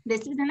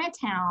 This is in a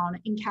town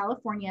in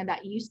California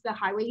that the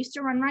highway used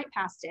to run right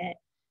past it.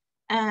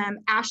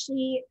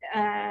 Ashley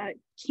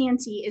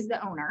Canty is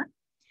the owner.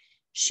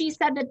 She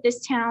said that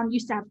this town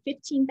used to have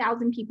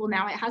 15,000 people.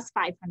 Now it has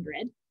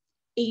 500.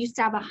 It used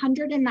to have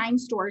 109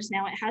 stores.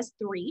 Now it has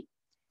 3.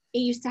 It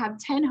used to have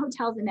 10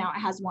 hotels and now it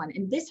has 1.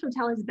 And this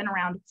hotel has been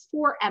around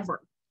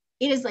forever.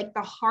 It is like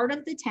the heart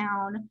of the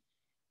town.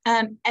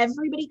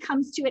 Everybody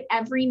comes to it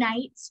every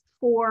night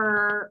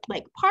for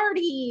like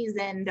parties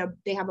and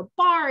they have a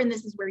bar and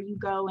this is where you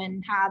go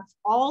and have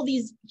all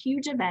these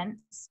huge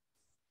events.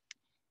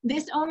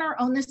 This owner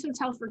owned this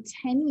hotel for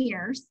 10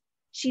 years.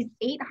 She's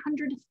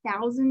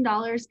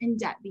 $800,000 in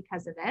debt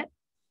because of it.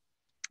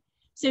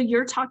 So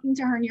you're talking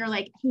to her and you're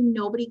like, hey,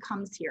 nobody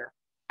comes here.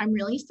 I'm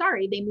really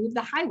sorry. They moved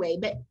the highway,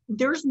 but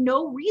there's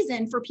no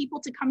reason for people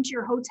to come to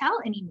your hotel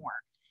anymore.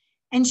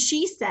 And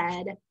she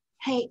said,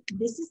 hey,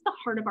 this is the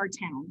heart of our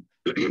town.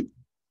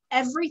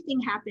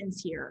 Everything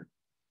happens here.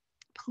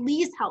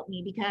 Please help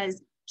me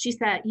because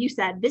you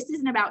said, this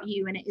isn't about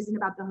you and it isn't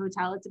about the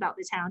hotel, it's about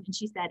the town. And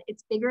she said,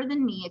 it's bigger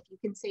than me. If you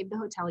can save the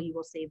hotel, you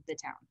will save the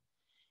town.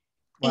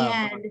 Wow.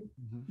 And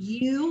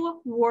you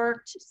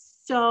worked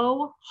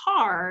so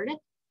hard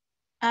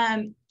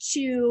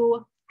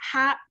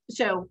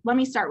so let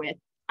me start with,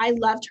 I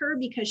loved her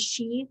because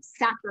she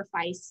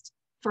sacrificed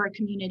for a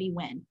community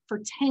win.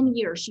 For 10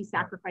 years, she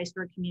sacrificed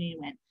for a community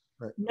win.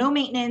 Right. No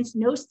maintenance,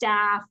 no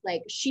staff,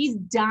 like she's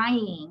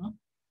dying.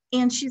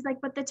 And she's like,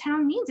 but the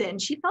town needs it.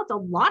 And she felt a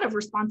lot of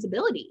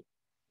responsibility.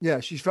 Yeah,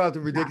 she felt a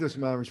ridiculous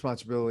amount of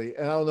responsibility.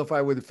 And I don't know if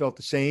I would have felt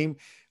the same,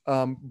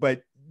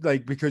 but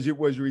like, because it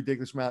was a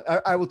ridiculous amount.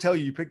 I will tell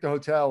you, you picked a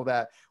hotel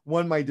that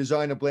my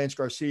designer, Blanche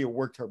Garcia,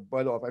 worked her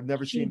butt off. I've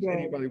never seen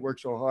anybody work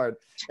so hard.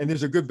 And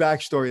there's a good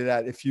backstory to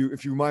that. If you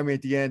remind me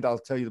at the end, I'll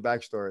tell you the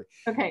backstory.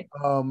 Okay.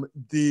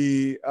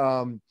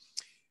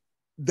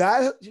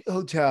 That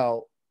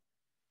hotel,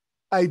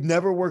 I'd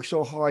never worked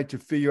so hard to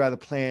figure out a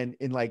plan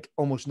in like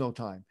almost no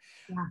time.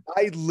 Yeah.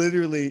 I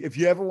literally, if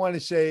you ever want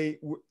to say,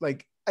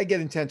 like, I get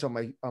intense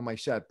on my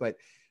set, but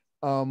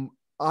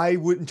I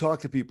wouldn't talk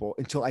to people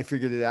until I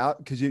figured it out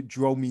because it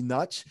drove me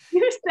nuts.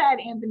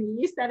 Anthony,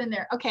 you said in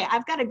there, okay,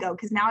 I've got to go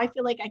because now I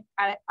feel like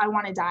I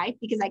want to die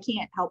because I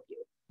can't help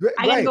you.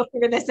 I got to go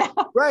figure this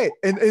out. Right.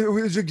 And it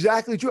was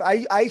exactly true.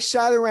 I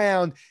sat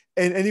around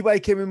and anybody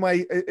came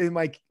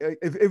unless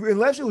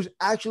it was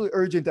actually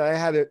urgent that I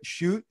had to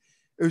shoot,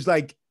 it was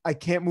like, I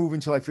can't move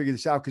until I figure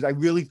this out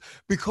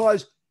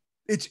because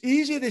it's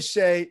easy to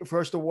say for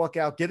us to walk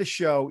out, get a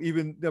show,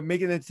 even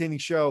make an entertaining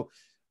show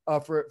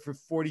for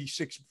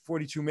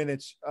 42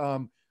 minutes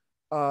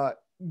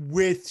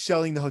with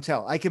selling the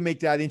hotel. I can make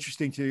that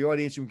interesting to the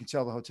audience and we can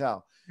sell the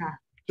hotel. Yeah.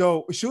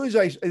 So as soon as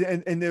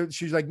and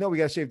she's like, no, we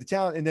got to save the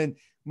town. And then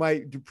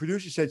the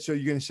producer said, so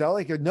you're going to sell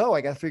it? I go, no,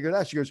 I got to figure it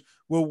out. She goes,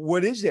 well,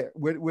 what is it?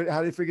 How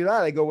do you figure it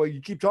out? I go, well,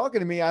 you keep talking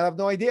to me. I have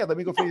no idea. Let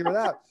me go figure it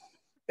out.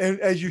 And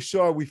as you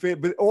saw,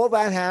 but all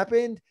that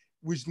happened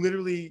was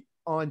literally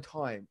on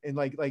time. And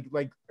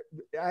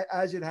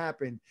as it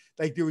happened,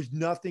 like there was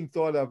nothing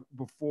thought of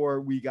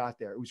before we got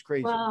there. It was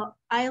crazy. Well,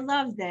 I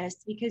love this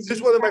because this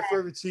is one of my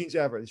favorite scenes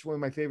ever. It's one of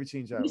my favorite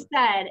scenes ever. You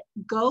said,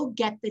 go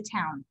get the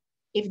town.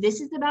 If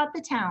this is about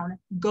the town,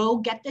 go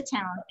get the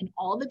town. And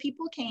all the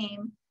people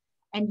came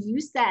and you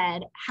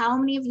said, how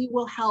many of you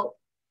will help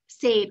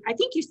save? I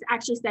think you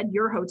actually said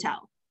your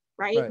hotel,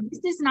 right? This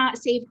does not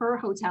save her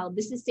hotel.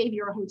 This is save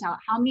your hotel.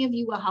 How many of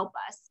you will help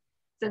us?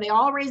 So they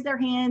all raised their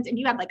hands, and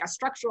you had like a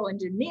structural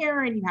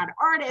engineer and you had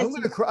artists. I'm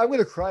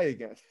gonna cry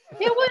again.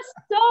 It was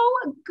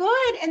so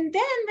good. And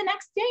then the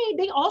next day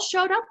they all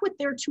showed up with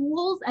their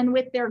tools and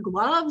with their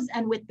gloves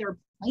and with their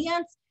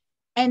plants,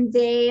 and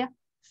they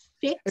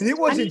fixed. And it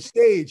wasn't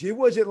staged. It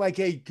wasn't like,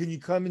 hey, can you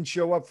come and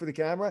show up for the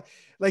camera?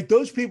 Like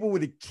those people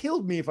would have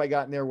killed me if I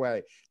got in their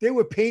way. They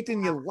were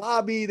painting the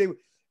lobby.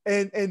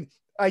 And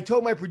I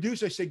told my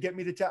producer, I said, get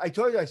me to town. I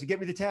told you, I said,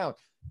 get me to town.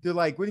 They're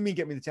like, what do you mean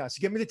get me to town? I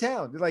said, get me to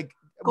town. They're like,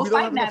 we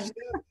don't have enough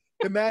staff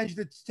to manage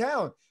the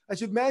town. I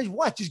said, manage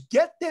what? Just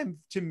get them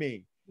to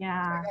me.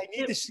 Yeah. Like, I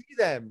need to see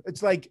them.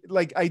 It's like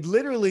I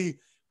literally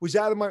was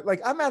I'm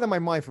out of my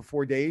mind for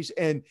 4 days.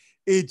 And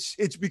it's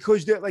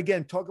because they're,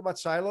 again, talk about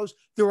silos.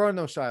 There are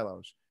no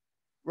silos,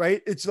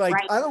 right? It's like,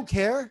 I don't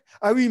care.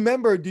 Do you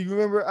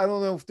remember? I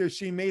don't know if their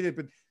scene made it,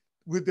 but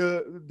with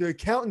the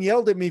accountant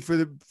yelled at me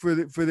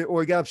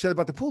or got upset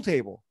about the pool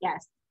table.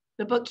 Yes.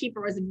 The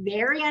bookkeeper was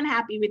very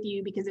unhappy with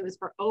you because it was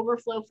for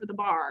overflow for the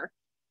bar.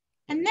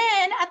 And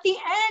then at the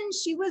end,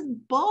 she was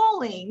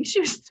bawling. She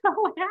was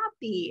so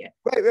happy.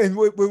 Right. And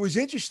what was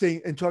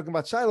interesting in talking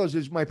about silos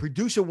is my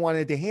producer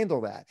wanted to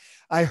handle that.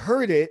 I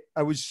heard it.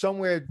 I was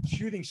somewhere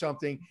shooting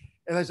something.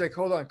 And I was like,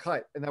 hold on,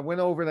 cut. And I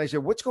went over and I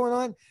said, what's going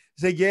on?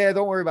 He's like, yeah,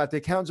 don't worry about it. The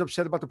accountant's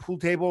upset about the pool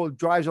table. It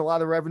drives a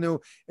lot of revenue.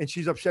 And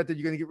she's upset that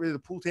you're going to get rid of the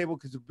pool table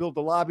because you built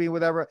the lobby and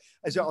whatever.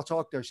 I said, I'll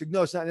talk to her. She said,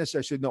 no, it's not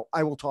necessary. I said, no,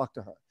 I will talk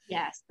to her.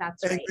 Yes,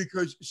 that's right.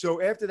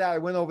 So after that, I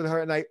went over to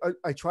her and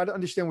I tried to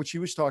understand what she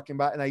was talking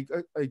about. And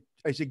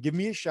I said, give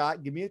me a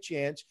shot, give me a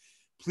chance.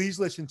 Please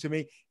listen to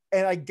me.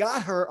 And I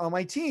got her on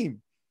my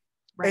team.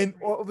 Right. And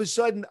all of a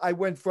sudden I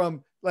went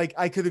from like,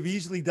 I could have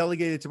easily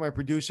delegated to my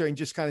producer and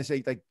just kind of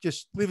say, like,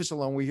 just leave us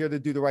alone. We're here to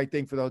do the right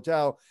thing for the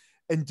hotel,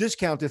 and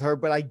discounted her,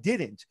 but I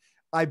didn't.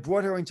 I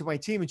brought her into my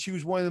team and she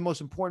was one of the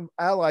most important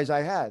allies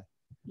I had.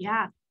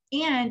 Yeah.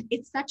 And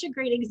it's such a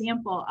great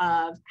example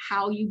of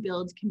how you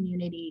build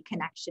community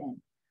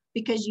connection,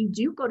 because you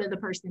do go to the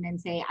person and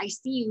say, I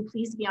see you,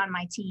 please be on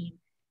my team.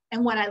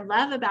 And what I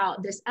love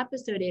about this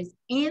episode is,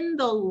 in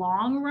the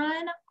long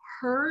run,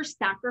 her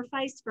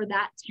sacrifice for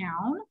that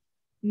town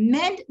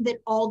meant that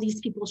all these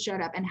people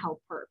showed up and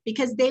helped her,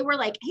 because they were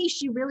like, hey,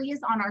 she really is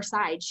on our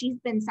side. She's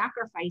been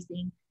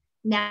sacrificing.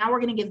 Now we're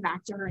going to give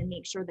back to her and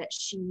make sure that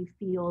she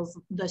feels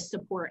the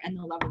support and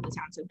the love of the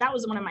town. So that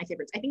was one of my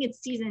favorites. I think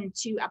it's season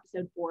 2,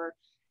 episode 4.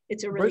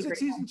 It's a really great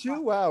season 2.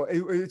 Wow.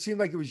 It seemed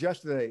like it was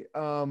yesterday.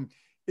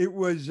 It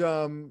was,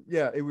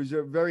 it was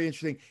very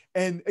interesting.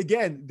 And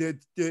again,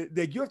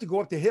 you have to go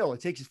up the hill. It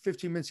takes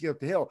 15 minutes to get up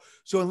the hill.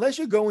 So unless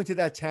you're going to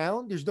that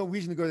town, there's no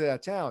reason to go to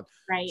that town.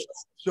 Right.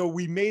 So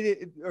we made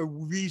it a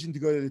reason to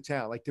go to the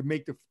town, like to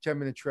make the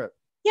 10-minute trip.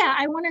 Yeah,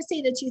 I want to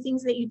say the 2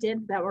 things that you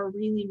did that were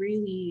really,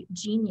 really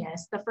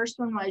genius. The first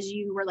one was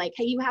you were like,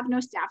 hey, you have no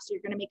staff, so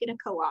you're going to make it a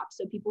co-op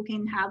so people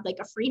can have like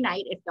a free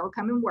night if they'll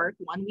come and work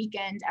one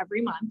weekend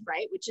every month,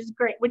 right? Which is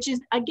great, which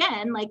is,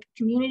 again, like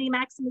community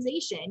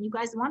maximization. You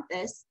guys want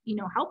this,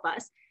 help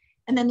us.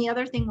 And then the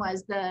other thing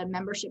was the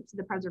membership to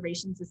the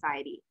Preservation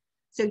Society.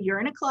 So you're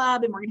in a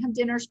club and we're going to have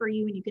dinners for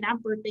you and you can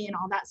have birthday and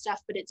all that stuff,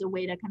 but it's a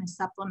way to kind of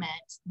supplement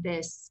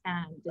this.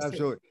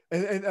 Absolutely.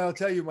 And I'll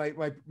tell you,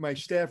 my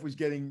staff was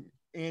getting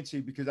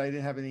antsy because I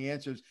didn't have any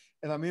answers,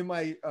 and I'm in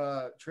my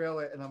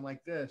trailer and I'm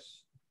like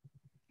this.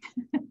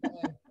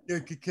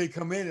 They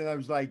come in and I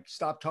was like,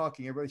 stop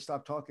talking. Everybody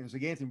stop talking. It's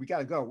like, Anthony, we got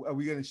to go. Are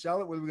we going to sell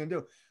it? What are we going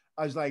to do?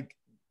 I was like,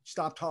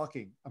 stop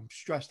talking. I'm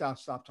stressed out.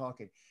 Stop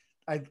talking.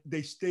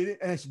 They stayed,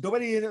 and I said,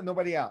 nobody in it,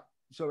 nobody out.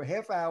 So a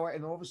half hour,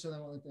 and all of a sudden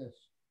I went like this.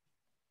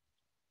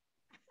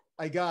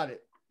 I got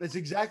it. That's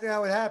exactly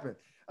how it happened.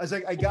 I was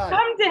like, I got it.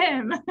 Come to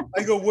him.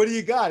 I go, what do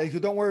you got? He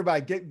said, don't worry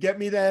about it. Get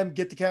me them,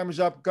 get the cameras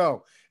up,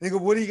 go. And they go,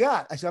 what do you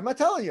got? I said, I'm not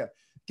telling you.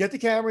 Get the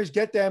cameras,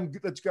 get them,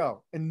 let's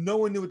go. And no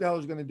one knew what the hell I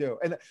was going to do.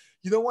 And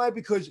you know why?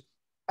 Because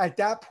at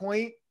that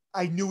point,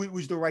 I knew it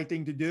was the right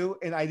thing to do,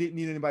 and I didn't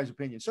need anybody's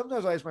opinion.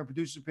 Sometimes I ask my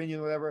producer's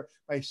opinion, whatever,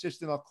 my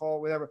assistant, I'll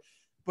call, whatever.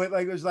 But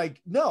like, it was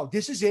like, no,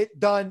 this is it,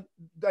 done.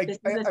 Like,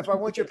 if I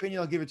want your opinion,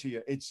 I'll give it to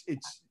you. It's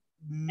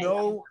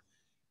no,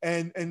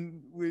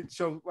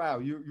 so wow,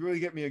 you really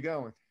get me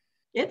going.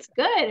 It's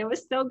good. It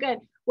was so good.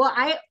 Well,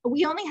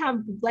 we only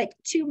have like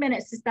 2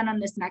 minutes to spend on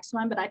this next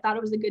one, but I thought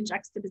it was a good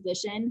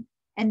juxtaposition.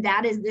 And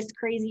that is this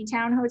crazy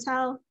town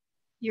hotel.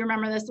 You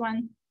remember this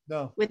one?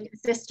 No. With the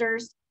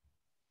sisters.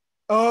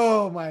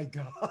 Oh my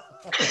God.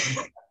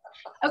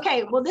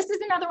 Okay. Well, this is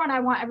another one I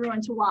want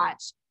everyone to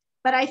watch.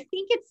 But I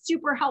think it's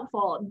super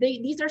helpful.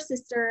 These are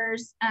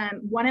sisters.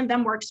 One of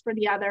them works for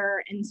the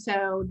other. And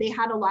so they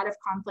had a lot of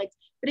conflict.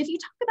 But if you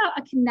talk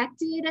about a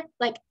connected,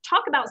 like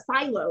talk about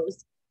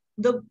silos,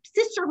 the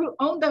sister who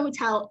owned the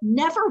hotel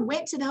never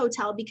went to the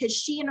hotel because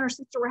she and her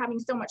sister were having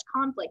so much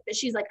conflict that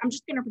she's like, I'm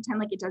just going to pretend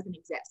like it doesn't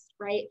exist.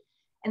 Right.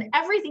 And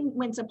everything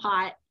went to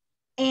pot.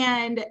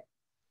 And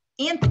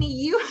Anthony,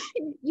 you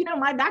know,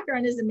 my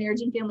background is a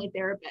marriage and family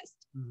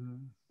therapist.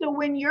 Mm-hmm. So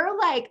when you're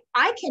like,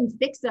 I can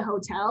fix a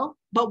hotel,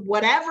 but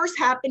whatever's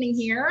happening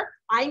here,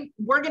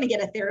 we're going to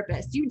get a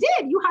therapist. You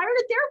did. You hired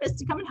a therapist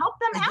to come and help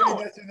them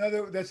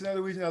out. That's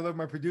another reason I love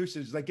my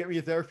producers. Like, get me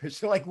a therapist.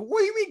 They're like, what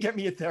do you mean, get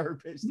me a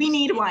therapist? We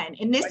need one.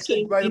 In this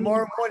case, by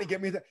tomorrow morning,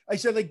 get me. I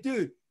said, like,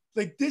 dude,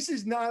 like, this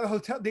is not a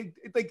hotel.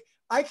 Like,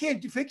 I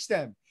can't fix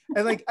them.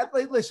 And like,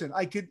 listen,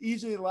 I could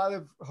easily, a lot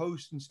of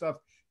hosts and stuff,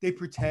 they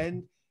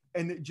pretend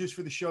and just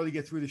for the show to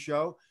get through the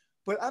show.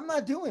 But I'm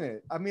not doing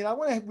it. I mean, I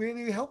want to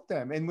really help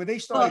them. And when they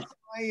started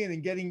crying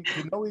and getting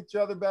to know each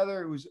other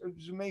better, it was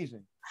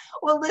amazing.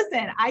 Well,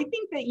 listen, I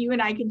think that you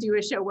and I could do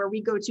a show where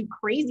we go to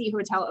crazy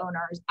hotel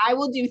owners. I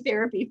will do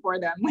therapy for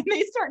them. When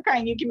they start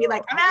crying, you can be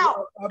like, I'm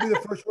out. I'll be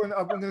the first one.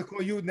 I'm going to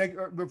call you.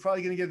 We're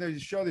probably going to get the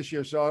show this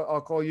year. So I'll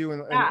call you.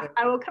 And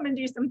I will come and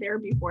do some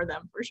therapy for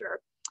them for sure.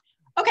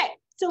 Okay.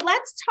 So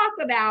let's talk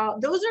about,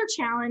 those are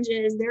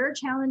challenges. There are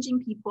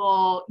challenging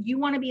people. You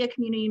want to be a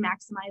community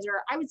maximizer.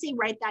 I would say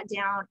write that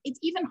down. It's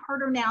even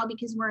harder now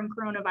because we're in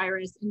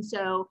coronavirus. And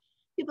so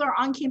people are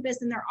on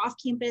campus and they're off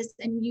campus,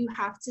 and you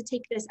have to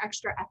take this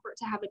extra effort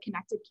to have a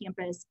connected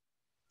campus.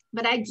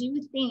 But I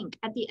do think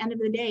at the end of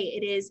the day,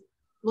 it is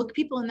look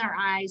people in their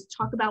eyes,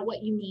 talk about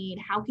what you need.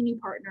 How can you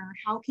partner?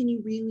 How can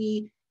you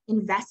really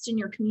invest in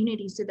your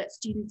community so that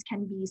students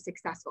can be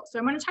successful? So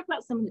I'm going to talk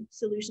about some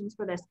solutions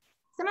for this.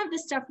 Some of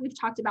this stuff we've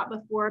talked about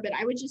before, but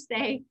I would just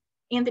say,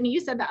 Anthony, you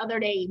said the other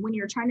day, when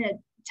you're trying to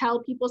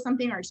tell people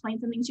something or explain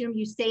something to them,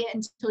 you say it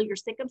until you're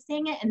sick of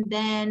saying it. And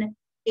then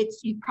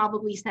you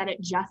probably said it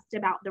just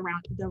about the right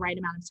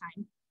amount of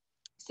time.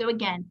 So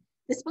again,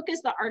 this book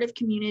is The Art of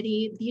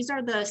Community. These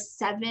are the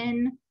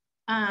 7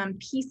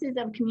 pieces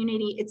of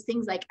community. It's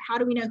things like, how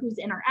do we know who's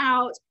in or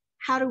out?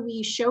 How do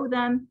we show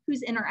them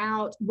who's in or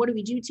out? What do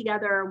we do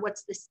together?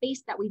 What's the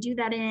space that we do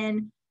that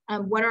in?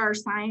 What are our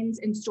signs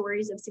and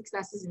stories of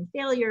successes and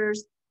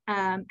failures?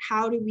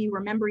 How do we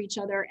remember each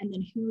other? And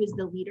then who is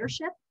the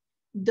leadership?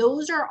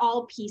 Those are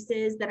all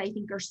pieces that I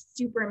think are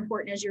super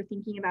important as you're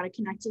thinking about a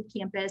connected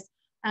campus.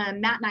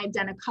 Matt and I have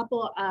done a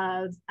couple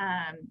of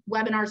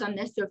webinars on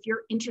this. So if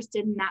you're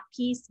interested in that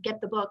piece,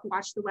 get the book,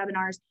 watch the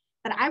webinars.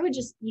 But I would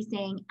just be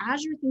saying,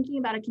 as you're thinking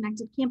about a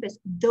connected campus,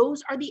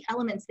 those are the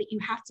elements that you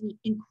have to be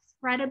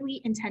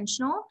incredibly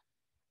intentional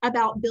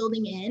about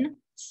building in.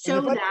 So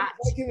if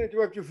I can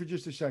interrupt you for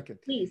just a second.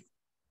 Please.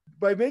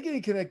 By making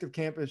a connected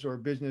campus or a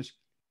business,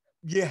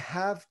 you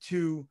have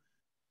to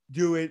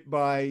do it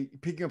by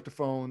picking up the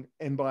phone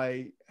and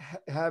by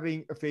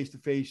having a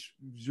face-to-face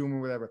Zoom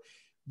or whatever.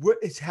 What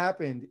has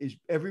happened is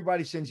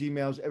everybody sends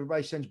emails,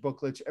 everybody sends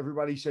booklets,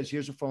 everybody says,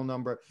 here's a phone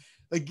number.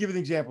 Like, give an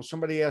example.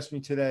 Somebody asked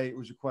me today, it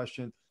was a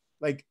question,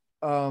 like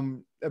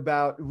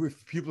about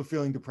if people are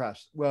feeling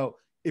depressed. Well,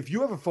 if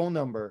you have a phone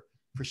number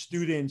for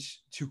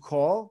students to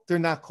call, they're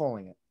not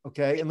calling it.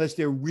 Okay. Unless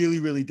they're really,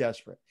 really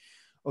desperate.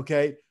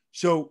 Okay.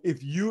 So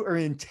if you are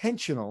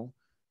intentional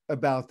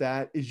about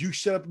that, is you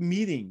set up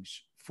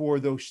meetings for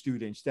those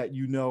students that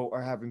you know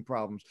are having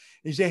problems.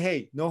 And you say,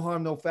 hey, no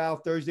harm, no foul,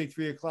 Thursday,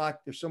 3:00.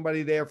 There's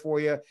somebody there for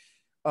you.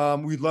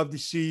 We'd love to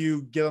see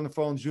you. Get on the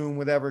phone, Zoom,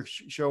 whatever,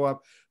 show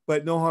up.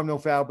 But no harm, no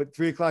foul. But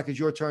 3:00 is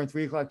your turn.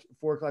 3:00,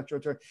 4:00, your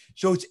turn.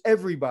 So it's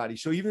everybody.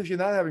 So even if you're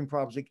not having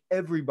problems, like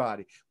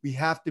everybody, we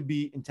have to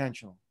be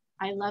intentional.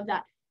 I love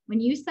that. When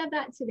you said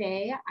that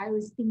today, I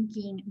was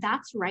thinking,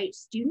 that's right.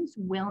 Students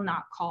will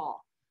not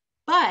call.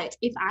 But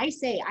if I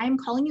say, I'm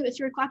calling you at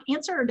 3:00,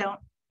 answer or don't,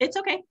 it's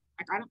okay.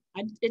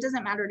 It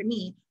doesn't matter to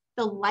me.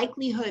 The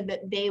likelihood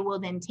that they will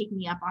then take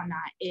me up on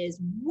that is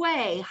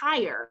way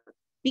higher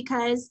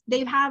because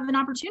they have an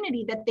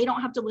opportunity that they don't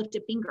have to lift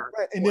a finger.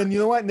 Right. And then you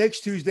know what?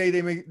 Next Tuesday,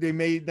 they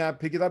may not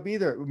pick it up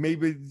either.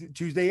 Maybe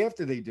Tuesday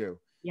after they do.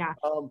 Yeah.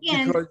 Go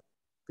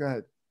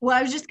ahead. Well,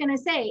 I was just going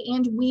to say,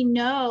 and we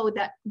know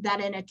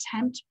that an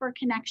attempt for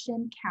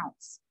connection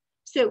counts.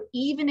 So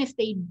even if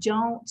they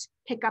don't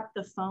pick up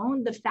the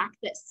phone, the fact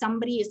that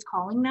somebody is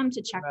calling them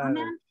to check on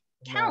them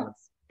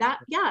counts.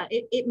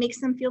 It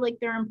makes them feel like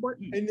they're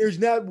important. And there's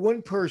not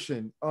one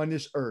person on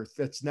this earth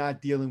that's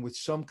not dealing with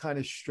some kind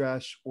of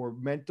stress or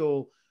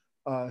mental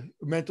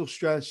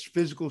stress,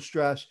 physical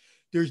stress.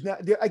 There's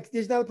not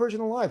a person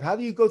alive. How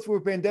do you go through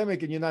a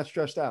pandemic and you're not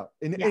stressed out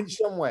in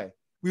some way?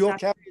 We all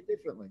carry it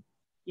differently.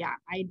 Yeah,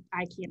 I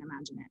can't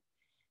imagine it.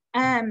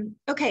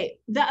 Okay,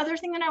 the other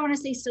thing that I want to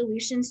say,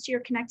 solutions to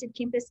your connected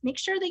campus, make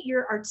sure that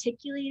you're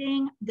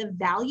articulating the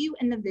value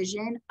and the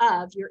vision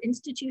of your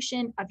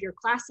institution, of your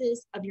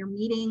classes, of your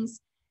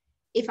meetings.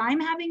 If I'm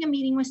having a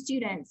meeting with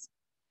students,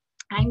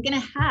 I'm going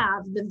to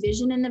have the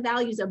vision and the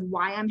values of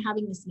why I'm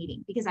having this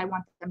meeting, because I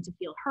want them to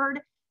feel heard.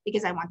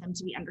 because I want them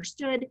to be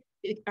understood.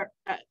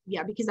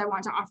 Because I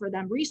want to offer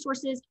them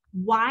resources.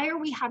 Why are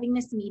we having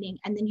this meeting?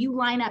 And then you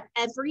line up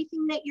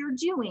everything that you're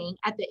doing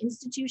at the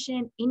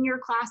institution, in your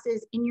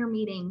classes, in your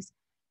meetings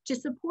to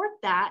support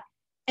that.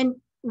 And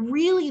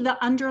really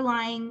the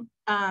underlying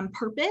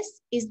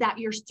purpose is that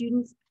your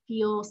students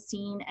feel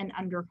seen and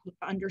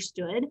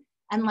understood.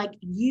 And like,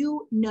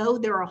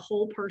 they're a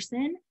whole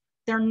person.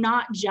 They're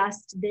not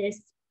just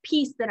this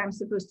piece that I'm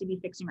supposed to be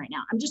fixing right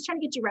now. I'm just trying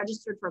to get you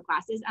registered for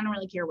classes. I don't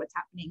really care what's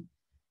happening,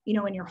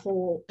 in your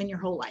whole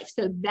life.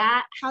 So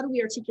that, how do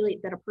we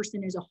articulate that a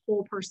person is a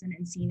whole person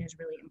and seen is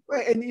really important?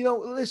 Right.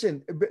 And,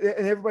 listen, and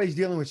everybody's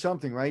dealing with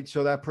something, right?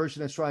 So that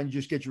person that's trying to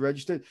just get you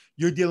registered,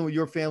 you're dealing with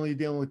your family, you're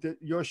dealing with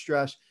your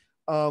stress.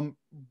 You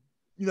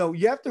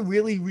have to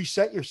really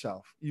reset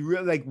yourself. You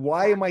really, like,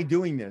 why am I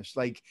doing this?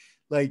 Like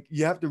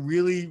you have to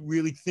really,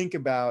 really think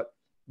about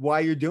why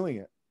you're doing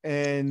it.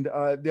 And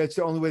that's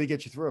the only way to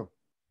get you through.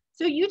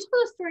 So you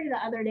told a story the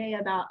other day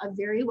about a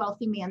very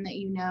wealthy man that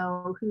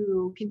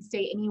who can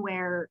stay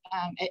anywhere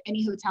at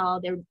any hotel.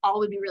 They all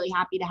would be really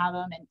happy to have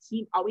him. And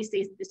he always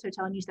stays at this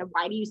hotel. And you said,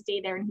 why do you stay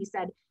there? And he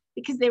said,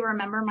 because they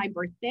remember my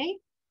birthday.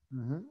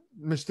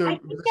 Mm-hmm.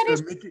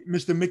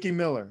 Mr. Mickey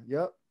Miller.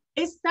 Yep.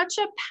 It's such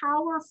a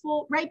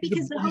powerful, right?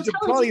 Because he's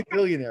probably a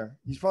billionaire.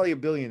 He's probably a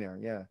billionaire.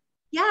 Yeah.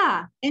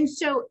 Yeah. And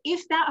so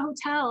if that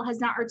hotel has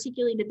not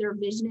articulated their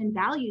vision and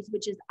values,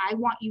 which is, I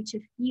want you to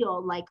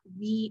feel like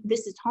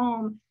this is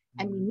home,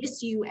 and we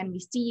miss you, and we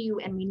see you,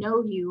 and we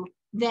know you,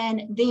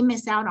 then they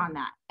miss out on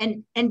that.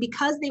 And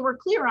because they were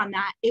clear on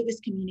that, it was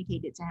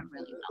communicated to him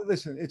really well.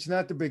 Listen, it's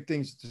not the big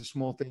things, it's the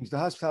small things. The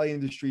hospitality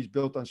industry is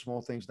built on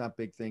small things, not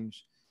big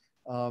things.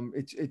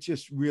 It's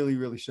just really,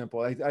 really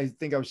simple. I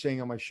think I was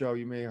saying on my show,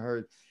 you may have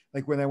heard,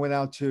 like when I went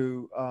out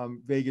to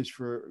Vegas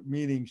for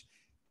meetings,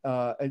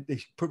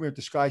 they put me at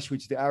the Sky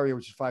Suites, the Aria,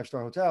 which is a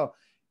 5-star hotel.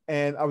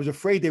 And I was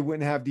afraid they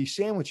wouldn't have these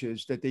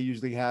sandwiches that they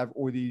usually have,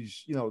 or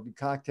these, the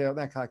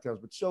not cocktails,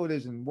 but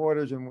sodas and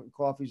waters and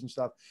coffees and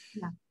stuff.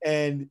 Yeah.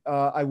 And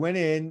I went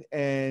in,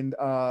 and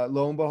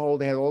lo and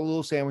behold, they had all the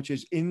little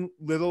sandwiches in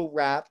little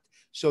wrapped,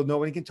 so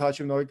nobody can touch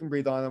them, nobody can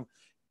breathe on them.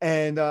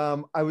 And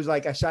I was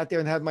like, I sat there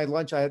and had my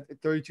lunch. I had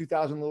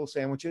 32,000 little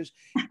sandwiches,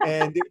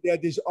 and they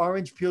had these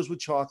orange peels with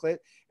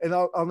chocolate. And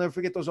I'll never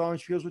forget those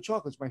orange peels with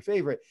chocolate. It's my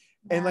favorite.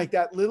 Yeah. And like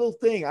that little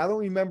thing, I don't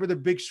remember the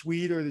big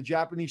suite or the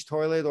Japanese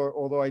toilet, or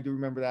although I do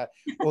remember that,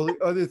 all the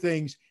other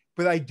things,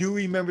 but I do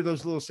remember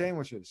those little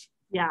sandwiches.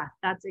 Yeah,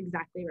 that's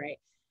exactly right.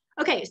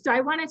 Okay, so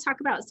I want to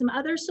talk about some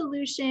other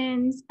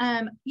solutions.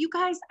 You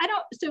guys,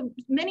 so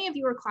many of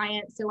you are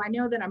clients, so I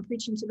know that I'm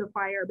preaching to the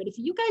choir, but if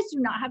you guys do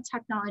not have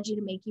technology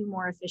to make you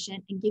more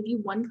efficient and give you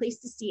one place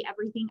to see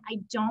everything, I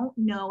don't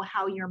know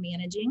how you're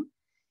managing.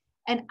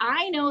 And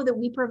I know that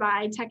we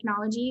provide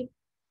technology,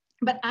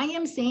 but I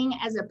am saying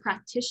as a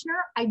practitioner,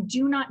 I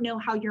do not know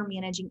how you're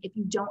managing if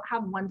you don't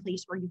have one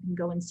place where you can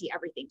go and see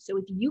everything. So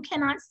if you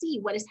cannot see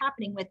what is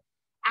happening with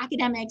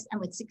academics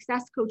and with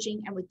success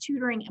coaching and with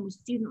tutoring and with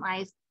student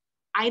life,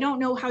 I don't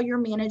know how you're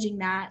managing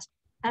that.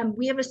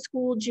 We have a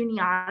school,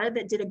 Juniata,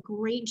 that did a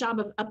great job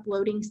of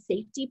uploading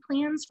safety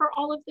plans for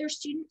all of their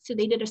students. So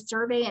they did a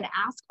survey and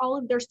asked all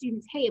of their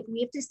students, hey, if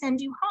we have to send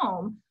you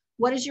home,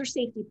 what is your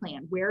safety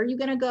plan? Where are you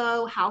going to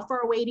go? How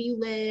far away do you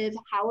live?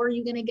 How are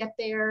you going to get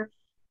there?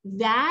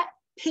 That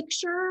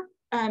picture,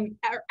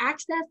 or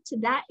access to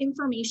that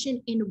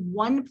information in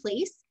one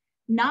place,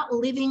 not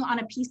living on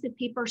a piece of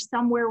paper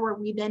somewhere where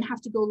we then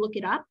have to go look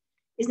it up,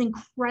 is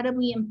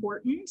incredibly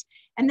important.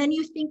 And then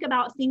you think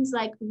about things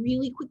like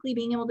really quickly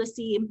being able to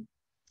see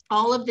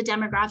all of the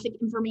demographic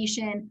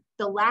information,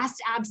 the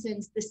last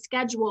absence, the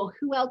schedule,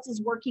 who else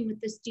is working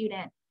with the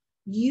student.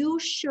 You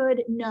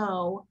should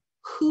know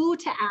who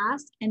to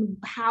ask and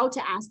how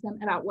to ask them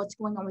about what's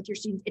going on with your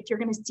students if you're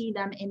going to see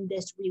them in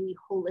this really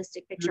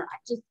holistic picture.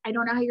 I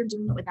don't know how you're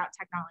doing it without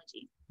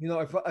technology.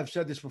 I've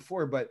said this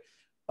before, but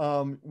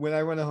when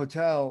I run a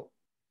hotel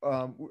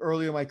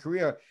early in my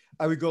career,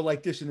 I would go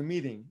like this in a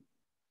meeting.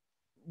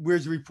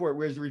 Where's the report?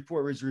 Where's the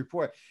report? Where's the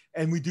report?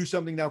 And we do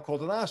something now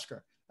called an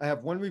Oscar. I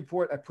have one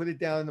report. I put it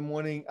down in the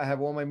morning. I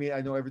have all my meetings.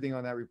 I know everything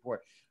on that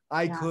report.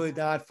 I could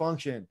not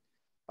function.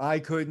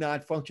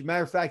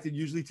 Matter of fact, it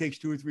usually takes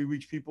 2 or 3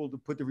 weeks people to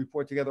put the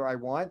report together I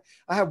want.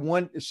 I have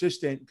one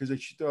assistant, because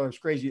she thought I was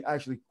crazy,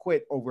 actually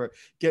quit over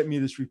getting me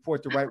this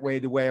report the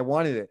way I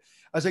wanted it.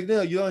 I was like,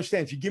 no, you don't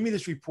understand. If you give me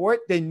this report,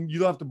 then you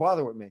don't have to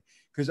bother with me.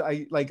 Because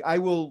I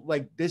will,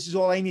 this is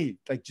all I need.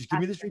 Just give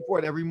me this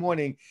report every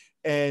morning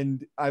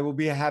and I will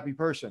be a happy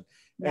person.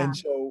 Yeah. And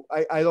so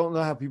I don't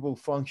know how people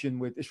function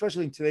with,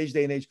 especially in today's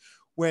day and age,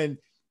 when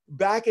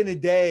back in the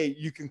day,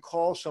 you can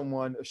call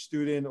someone, a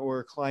student or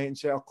a client, and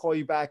say, I'll call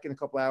you back in a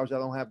couple of hours. I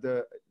don't have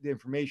the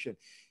information.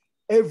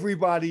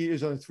 Everybody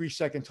is on a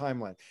 3-second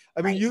timeline.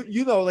 I mean,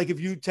 right. If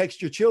you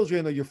text your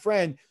children or your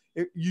friend,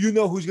 you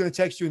know who's going to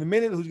text you in a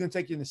minute, who's going to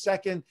text you in a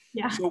second.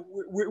 Yeah. So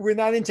we're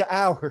not into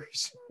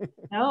hours.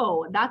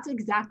 No, that's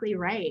exactly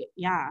right.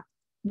 Yeah.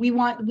 We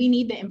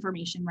need the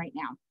information right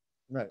now.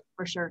 Right.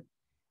 For sure.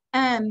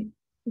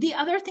 The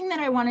other thing that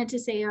I wanted to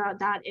say about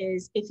that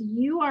is if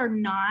you are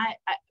not,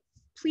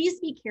 please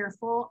be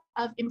careful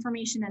of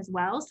information as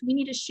well. So we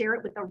need to share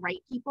it with the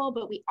right people,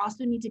 but we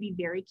also need to be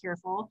very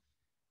careful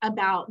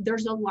about,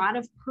 there's a lot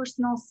of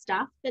personal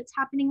stuff that's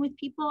happening with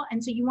people.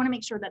 And so you want to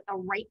make sure that the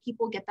right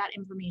people get that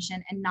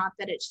information, and not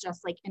that it's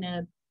just like in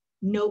a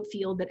note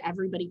field that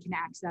everybody can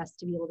access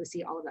to be able to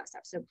see all of that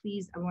stuff. So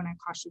please, I want to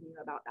caution you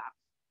about that.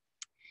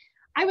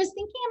 I was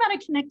thinking about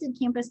a connected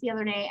campus the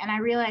other day, and I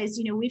realized,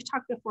 you know, we've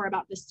talked before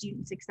about the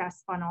student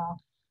success funnel.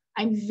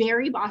 I'm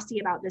very bossy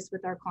about this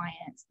with our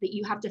clients, that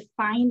you have to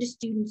find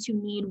students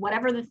who need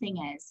whatever the thing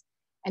is.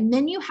 And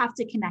then you have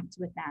to connect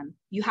with them.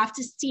 You have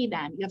to see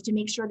them. You have to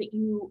make sure that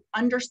you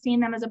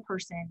understand them as a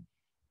person.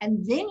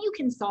 And then you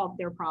can solve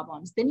their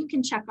problems. Then you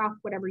can check off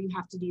whatever you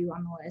have to do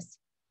on the list.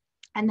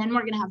 And then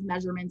we're going to have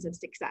measurements of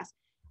success.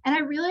 And I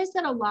realized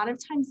that a lot of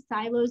times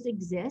silos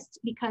exist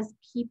because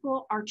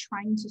people are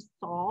trying to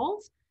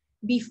solve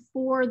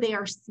before they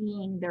are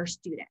seeing their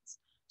students.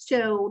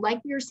 So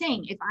like we were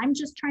saying, if I'm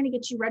just trying to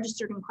get you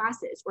registered in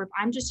classes, or if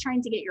I'm just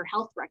trying to get your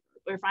health record,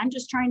 or if I'm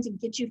just trying to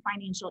get you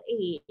financial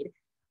aid,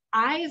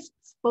 I've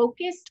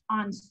focused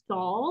on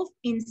solve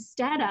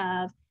instead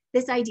of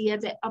this idea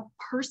that a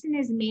person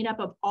is made up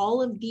of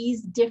all of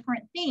these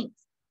different things.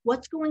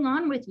 What's going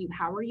on with you?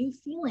 How are you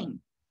feeling?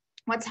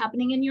 What's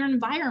happening in your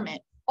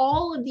environment?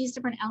 All of these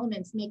different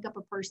elements make up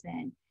a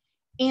person.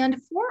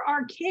 And for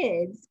our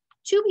kids,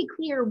 to be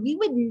clear, we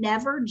would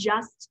never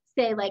just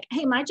say like,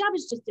 hey, my job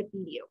is just to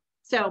feed you.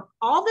 So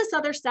all this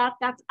other stuff,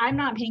 I'm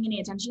not paying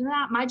any attention to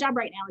that. My job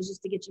right now is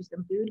just to get you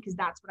some food because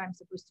that's what I'm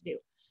supposed to do.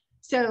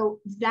 So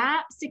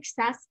that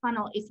success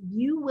funnel, if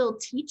you will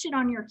teach it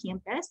on your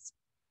campus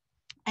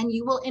and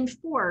you will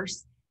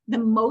enforce, the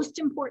most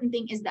important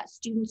thing is that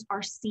students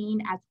are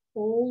seen as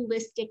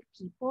holistic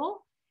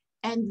people.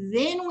 And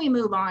then we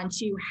move on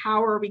to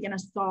how are we going to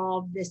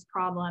solve this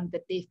problem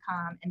that they've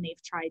come and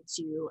they've tried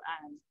to,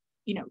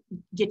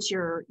 get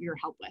your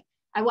help with.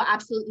 I will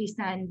absolutely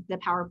send the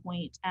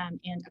PowerPoint and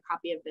a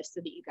copy of this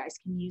so that you guys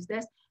can use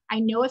this.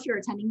 I know if you're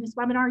attending this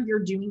webinar, you're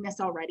doing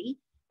this already,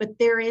 but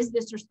there is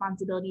this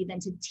responsibility then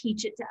to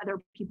teach it to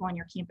other people on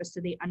your campus so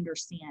they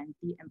understand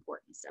the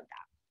importance of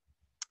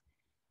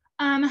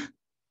that.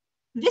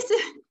 This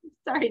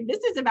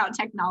is about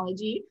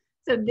technology.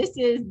 So this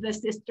is the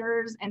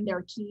sisters and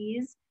their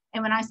keys.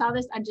 And when I saw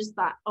this, I just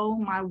thought, oh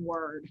my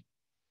word.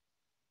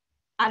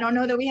 I don't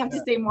know that we have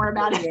to say more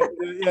about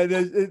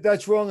it.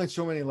 That's wrong on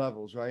so many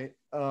levels, right?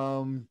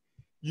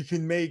 You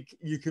can make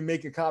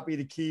a copy of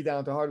the key down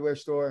at the hardware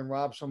store and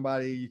rob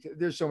somebody.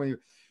 There's so many.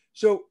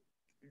 So,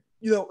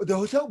 the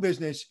hotel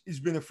business has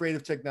been afraid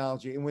of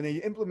technology. And when they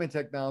implement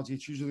technology,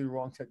 it's usually the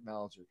wrong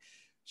technology.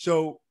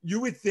 So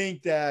you would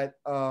think that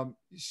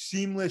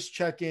seamless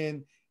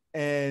check-in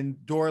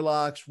and door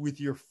locks with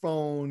your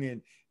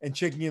phone and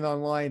checking in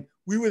online,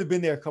 we would have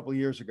been there a couple of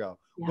years ago.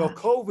 Yeah. Well,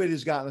 COVID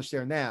has gotten us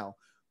there now,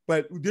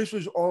 but this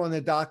was all on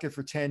the docket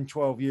for 10,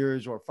 12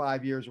 years or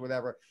 5 years or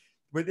whatever,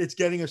 but it's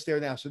getting us there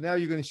now. So now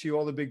you're going to see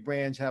all the big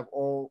brands have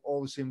all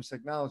the seamless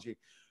technology,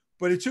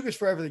 but it took us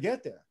forever to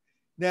get there.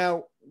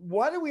 Now,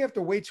 why do we have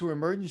to wait to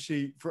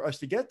emergency for us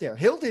to get there?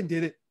 Hilton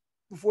did it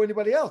before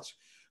anybody else.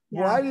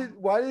 Yeah.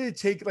 Why did it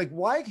take,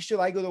 why should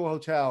I go to a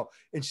hotel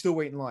and still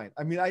wait in line?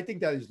 I mean, I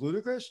think that is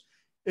ludicrous.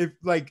 If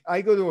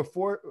I go to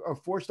a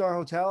four-star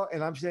hotel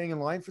and I'm standing in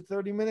line for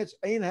 30 minutes,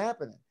 ain't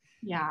happening.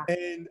 Yeah.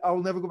 And I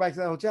will never go back to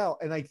that hotel.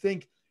 And I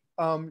think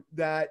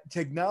that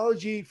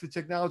technology for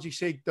technology's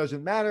sake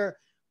doesn't matter,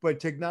 but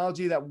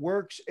technology that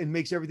works and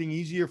makes everything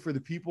easier for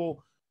the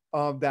people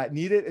that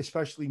need it,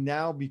 especially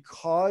now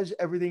because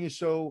everything is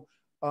so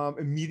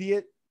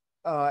immediate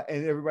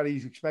and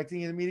everybody's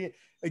expecting it immediate.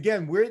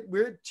 Again,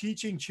 we're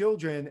teaching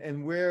children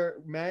and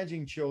we're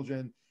managing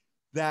children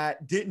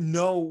that didn't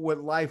know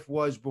what life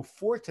was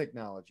before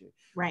technology.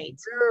 Right.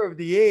 We're of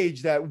the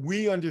age that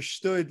we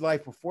understood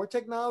life before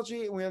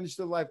technology and we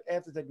understood life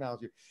after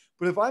technology.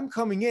 But if I'm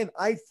coming in,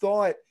 I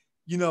thought,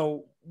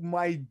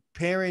 my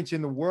parents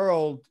in the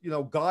world,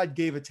 God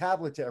gave a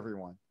tablet to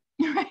everyone.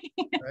 Right.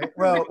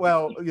 Right?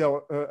 Well,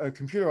 a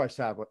computerized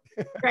tablet.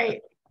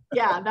 Right.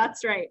 Yeah,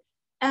 that's right.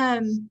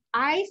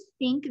 I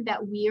think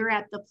that we are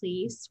at the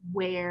place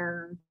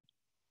where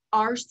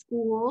our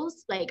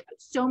schools,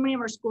 so many of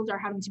our schools are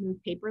having to move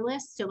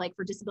paperless. So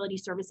for disability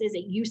services,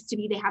 it used to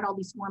be they had all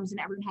these forms and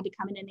everyone had to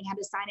come in and they had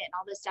to sign it and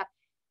all this stuff.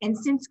 And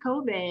since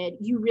COVID,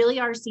 you really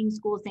are seeing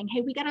schools saying,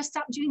 hey, we got to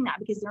stop doing that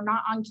because they're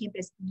not on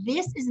campus.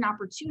 This is an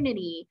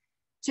opportunity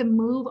to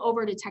move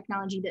over to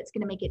technology that's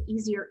going to make it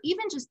easier.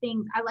 Even just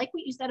things, I like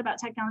what you said about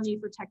technology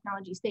for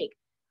technology's sake.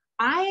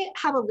 I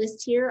have a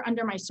list here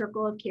under my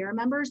circle of care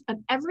members of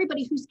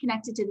everybody who's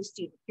connected to the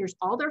student. Here's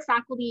all their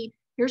faculty,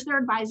 here's their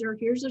advisor,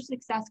 here's their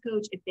success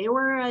coach. If they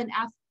were an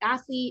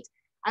athlete,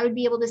 I would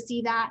be able to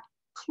see that.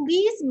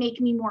 Please make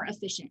me more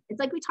efficient.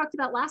 It's like we talked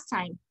about last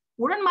time.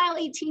 We're in mile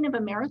 18 of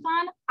a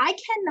marathon. I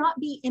cannot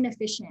be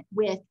inefficient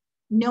with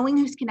knowing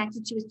who's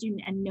connected to a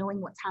student and knowing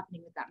what's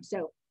happening with them.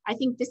 So I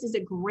think this is a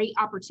great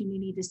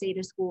opportunity to say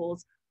to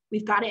schools,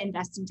 we've got to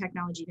invest in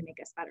technology to make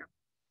us better.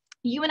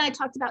 You and I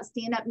talked about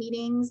stand-up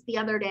meetings the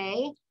other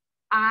day.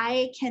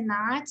 I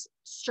cannot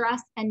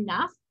stress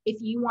enough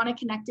if you want a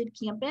connected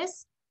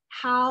campus,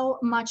 how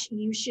much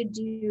you should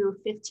do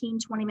 15,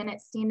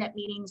 20-minute stand-up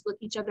meetings, look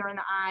each other in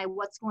the eye,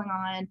 what's going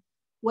on,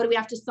 what do we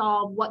have to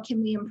solve, what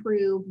can we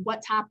improve,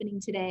 what's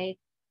happening today.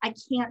 I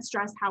can't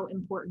stress how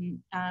important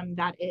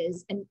that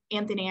is. And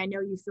Anthony, I know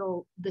you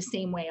feel the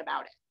same way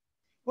about it.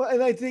 Well,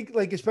 and I think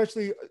like,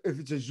 especially if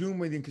it's a Zoom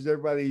meeting, because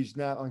everybody's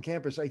not on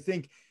campus, I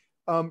think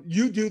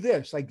you do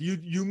this, like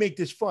you make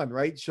this fun,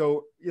 right?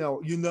 So,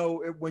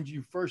 when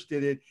you first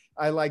did it,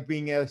 I like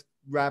being asked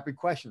rapid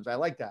questions. I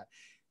like that.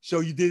 So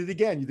you did it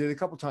again. You did it a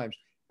couple of times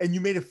and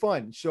you made it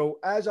fun. So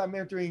as I'm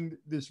entering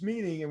this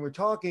meeting and we're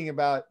talking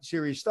about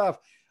serious stuff,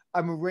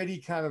 I'm already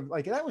kind of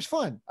like, that was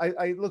fun.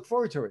 I look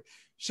forward to it.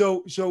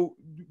 So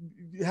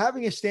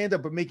having a stand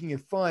up, but making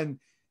it fun,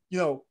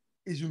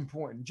 is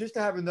important. Just to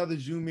have another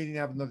Zoom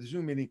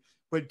meeting,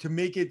 but to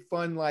make it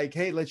fun, like,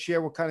 hey, let's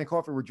share what kind of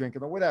coffee we're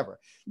drinking or whatever.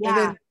 Yeah. And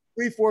then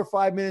 3, 4,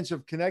 5 minutes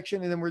of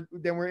connection. And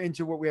then we're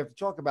into what we have to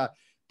talk about.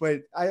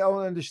 But I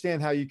don't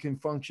understand how you can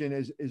function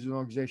as an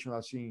organization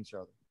without seeing each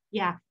other.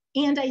 Yeah.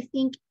 And I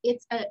think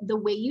it's the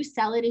way you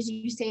sell it is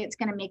you say it's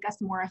going to make us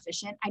more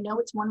efficient. I know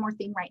it's one more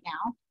thing right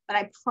now, but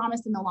I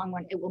promise in the long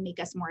run, it will make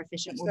us more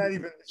efficient.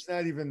 It's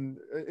not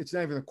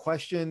even a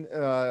question.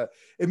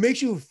 It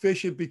makes you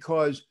efficient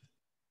because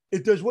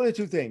it does one of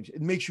two things.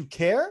 It makes you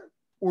care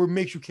or it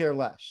makes you care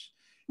less.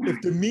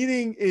 If the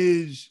meeting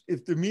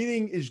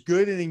is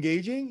good and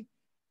engaging,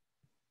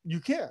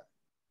 you care.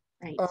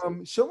 Right.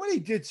 Somebody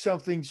did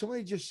something.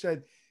 Somebody just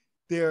said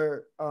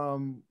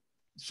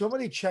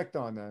somebody checked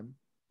on them.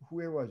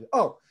 Where was it?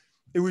 Oh,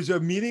 it was a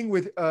meeting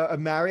with a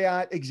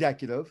Marriott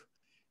executive.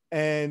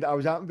 And I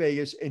was out in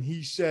Vegas and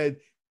he said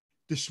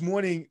this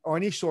morning,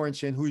 Arnie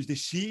Sorensen, who is the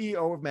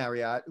CEO of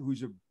Marriott,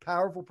 who's a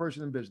powerful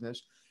person in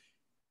business,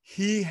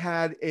 he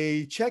had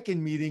a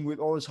check-in meeting with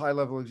all his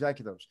high-level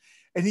executives.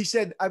 And he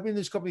said, I've been in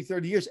this company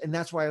 30 years, and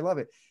that's why I love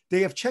it.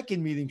 They have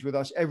check-in meetings with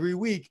us every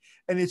week.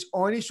 And it's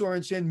Arnie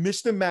Sorensen,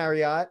 Mr.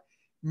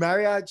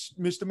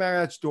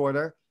 Marriott's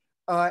daughter.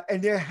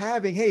 And they're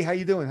having, hey, how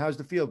you doing? How's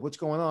the field? What's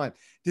going on?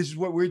 This is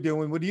what we're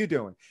doing. What are you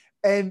doing?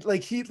 And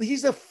like,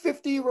 he's a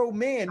 50-year-old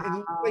man. And he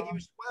looked like he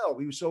was 12.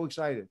 He was so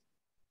excited.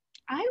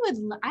 I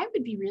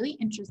would be really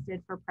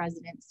interested for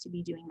presidents to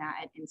be doing that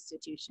at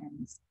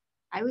institutions.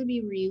 I would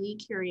be really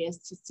curious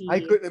to see.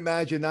 I couldn't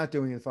imagine not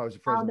doing it if I was a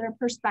president. How their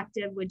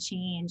perspective would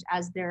change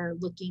as they're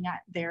looking at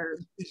their.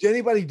 Is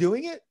anybody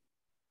doing it?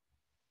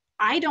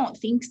 I don't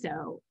think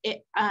so.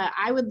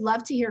 I would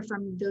love to hear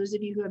from those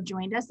of you who have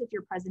joined us if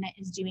your president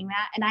is doing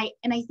that. And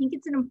I think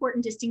it's an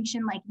important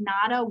distinction, like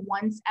not a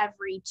once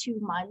every 2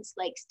 months,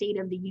 like State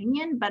of the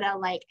Union, but a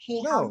like,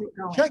 hey, how's it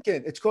going?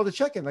 Check-in. It's called a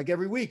check-in, like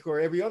every week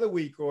or every other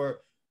week, or,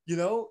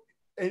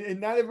 and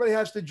not everybody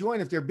has to join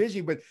if they're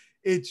busy, but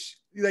it's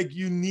like,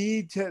 you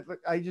need to,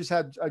 I just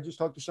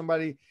talked to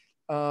somebody,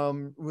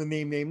 with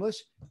name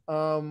nameless,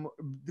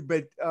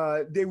 but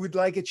they would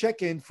like a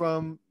check-in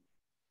from,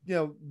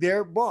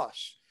 their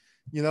boss,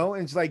 and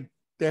it's like,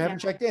 they haven't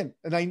checked in.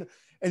 And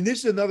this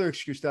is another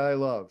excuse that I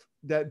love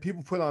that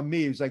people put on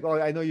me. It's like, oh,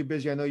 I know you're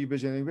busy.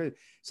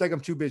 It's like, I'm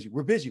too busy.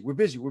 We're busy.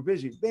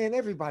 Man,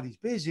 everybody's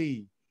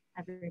busy.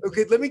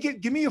 Okay.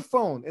 Give me your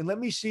phone and let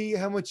me see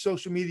how much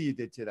social media you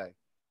did today.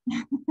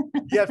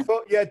 You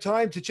had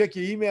time to check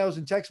your emails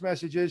and text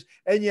messages,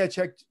 and you had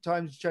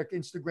time to check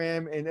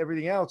Instagram and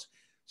everything else.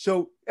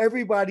 So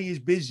everybody is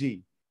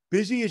busy.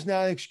 Busy is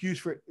not an excuse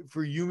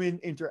for human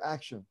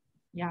interaction.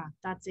 Yeah,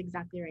 that's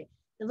exactly right.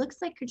 It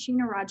looks like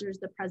Katrina Rogers,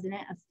 the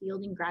president of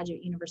Fielding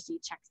Graduate University,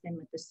 checks in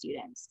with the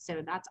students.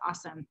 So that's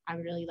awesome. I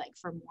would really like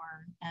for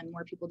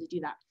more people to do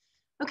that.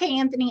 Okay,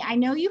 Anthony, I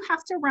know you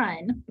have to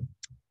run.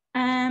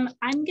 I'm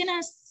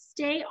gonna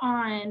stay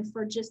on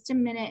for just a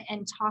minute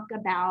and talk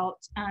about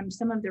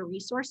some of the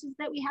resources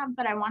that we have,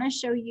 but I wanna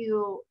show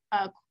you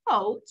a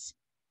quote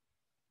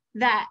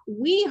that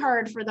we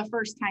heard for the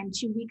first time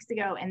 2 weeks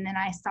ago, and then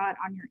I saw it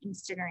on your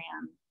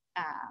Instagram.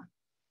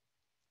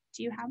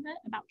 Do you have it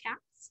about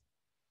cats?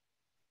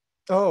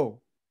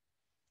 Oh,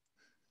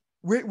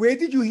 where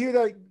did you hear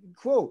that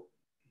quote?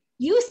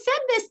 You said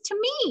this to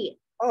me.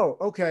 Oh,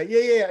 okay.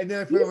 Yeah. And then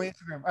I put it on my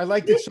Instagram. I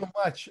liked it so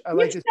much.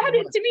 You said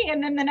it to me.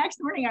 And then the next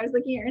morning I was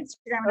looking at your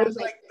Instagram and I was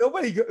like,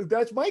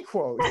 that's my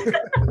quote.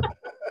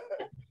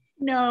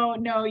 No,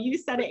 you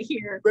said it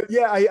here. But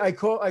yeah, I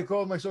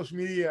called my social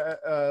media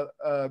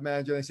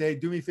manager and I say, hey,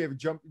 do me a favor,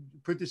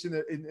 put this in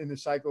the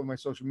cycle of my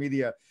social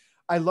media.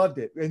 I loved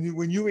it. And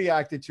when you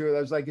reacted to it,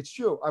 I was like, it's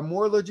true. I'm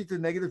more allergic to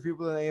negative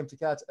people than I am to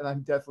cats. And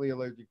I'm definitely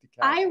allergic to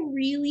cats. I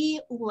really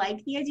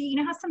like the idea. You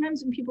know how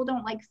sometimes when people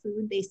don't like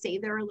food, they say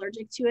they're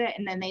allergic to it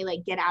and then they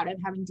like get out of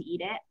having to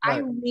eat it. Right.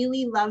 I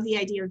really love the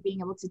idea of being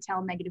able to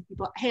tell negative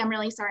people, hey, I'm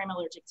really sorry, I'm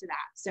allergic to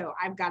that. So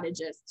I've got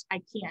to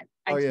I can't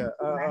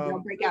I'll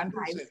break out in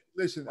hives.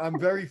 Listen, I'm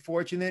very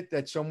fortunate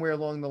that somewhere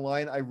along the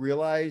line, I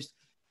realized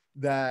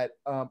that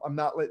I'm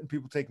not letting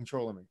people take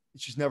control of me.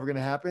 It's just never going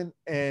to happen.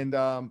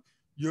 And,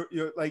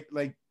 you're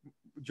like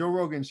Joe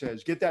Rogan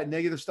says, get that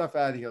negative stuff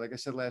out of here. Like I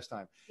said last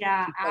time.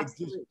 Yeah,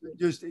 absolutely.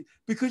 Just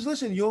because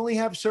listen, you only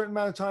have a certain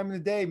amount of time in the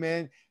day,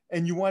 man,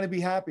 and you want to be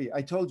happy.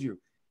 I told you,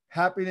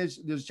 happiness,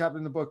 there's a chapter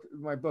in the book,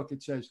 my book,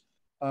 it says,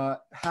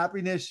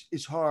 happiness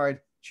is hard,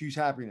 choose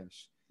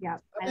happiness. Yeah.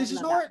 This is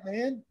hard,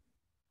 man.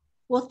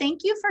 Well,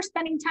 thank you for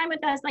spending time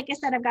with us. Like I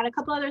said, I've got a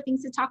couple other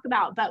things to talk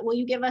about, but will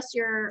you give us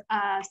your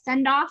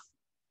send off?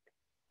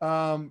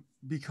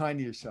 Be kind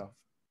to yourself.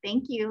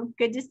 Thank you.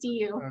 Good to see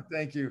you.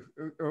 Thank you.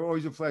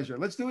 Always a pleasure.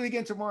 Let's do it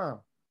again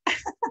tomorrow.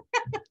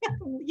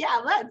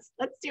 Yeah, let's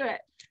do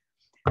it.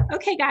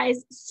 Okay,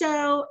 guys.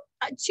 So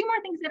 2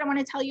 more things that I want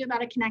to tell you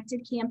about a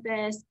connected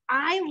campus.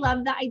 I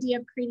love the idea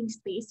of creating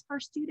space for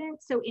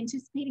students. So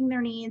anticipating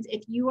their needs.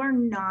 If you are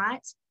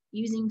not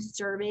using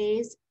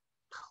surveys,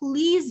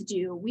 please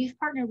do. We've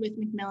partnered with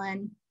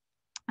Macmillan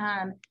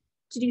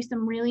to do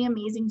some really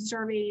amazing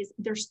surveys.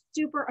 They're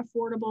super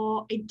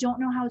affordable. I don't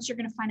know how else you're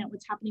going to find out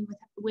what's happening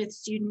with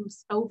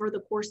students over the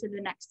course of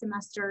the next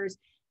semesters.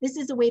 This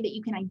is a way that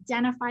you can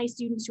identify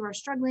students who are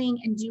struggling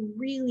and do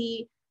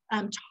really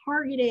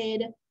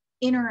targeted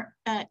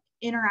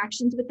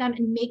interactions with them,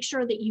 and make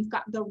sure that you've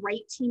got the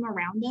right team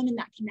around them in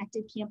that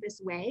connected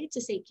campus way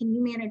to say, can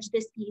you manage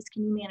this piece?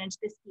 Can you manage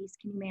this piece?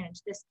 Can you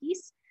manage this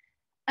piece?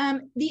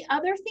 The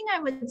other thing I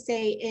would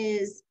say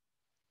is,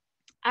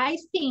 I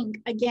think,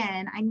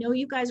 again, I know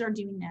you guys are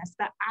doing this,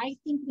 but I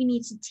think we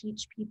need to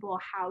teach people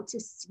how to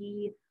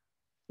see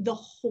the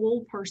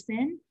whole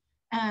person.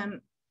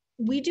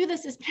 We do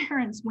this as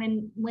parents.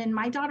 When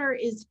my daughter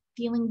is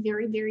feeling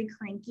very, very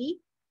cranky,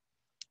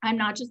 I'm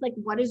not just like,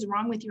 what is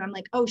wrong with you? I'm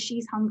like, oh,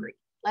 she's hungry.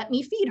 Let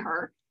me feed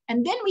her.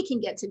 And then we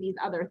can get to these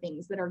other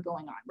things that are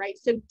going on, right?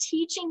 So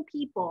teaching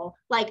people,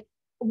 like,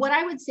 what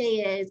I would say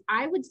is,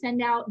 I would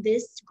send out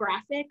this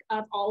graphic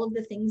of all of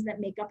the things that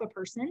make up a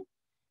person.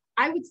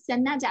 I would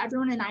send that to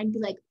everyone, and I'd be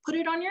like, put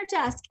it on your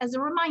desk as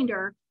a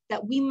reminder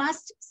that we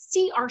must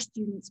see our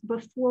students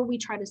before we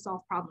try to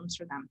solve problems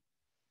for them.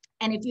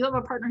 And if you have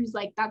a partner who's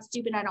like, that's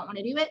stupid, I don't want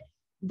to do it,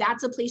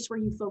 that's a place where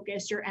you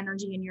focus your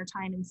energy and your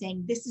time and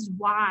saying, this is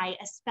why,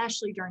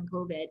 especially during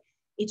COVID,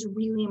 it's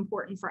really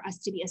important for us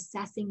to be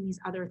assessing these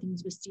other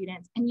things with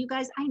students. And you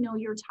guys, I know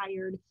you're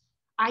tired.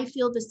 I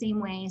feel the same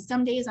way.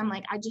 Some days I'm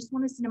like, I just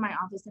want to sit in my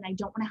office and I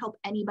don't want to help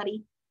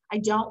anybody. I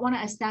don't want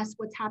to assess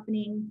what's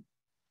happening.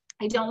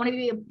 I don't want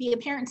to be a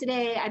parent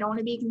today. I don't want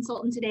to be a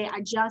consultant today.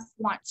 I just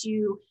want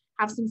to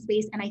have some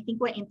space. And I think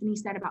what Anthony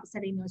said about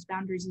setting those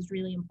boundaries is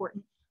really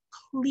important.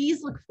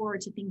 Please look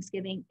forward to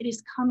Thanksgiving. It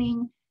is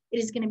coming. It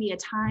is going to be a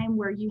time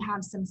where you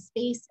have some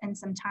space and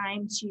some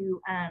time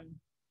to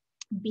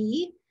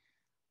be.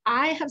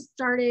 I have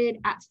started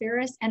at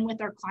Ferris and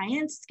with our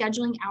clients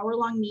scheduling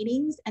hour-long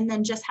meetings and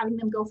then just having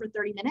them go for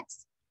 30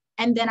 minutes.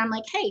 And then I'm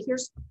like, hey,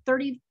 here's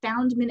 30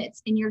 found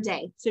minutes in your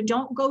day. So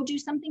don't go do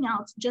something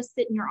else. Just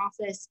sit in your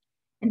office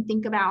and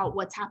think about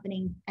what's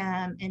happening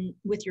and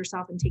with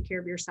yourself and take care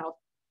of yourself.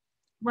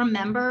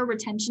 Remember,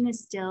 retention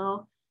is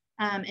still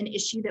an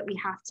issue that we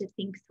have to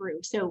think through.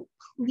 So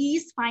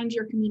please find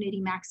your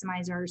community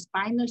maximizers,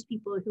 find those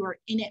people who are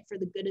in it for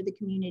the good of the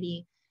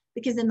community,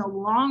 because in the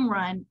long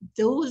run,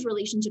 those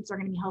relationships are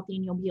going to be healthy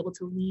and you'll be able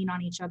to lean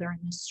on each other in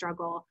this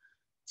struggle.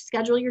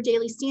 Schedule your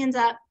daily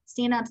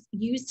stand-ups,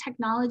 use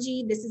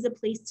technology. This is a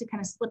place to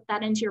kind of slip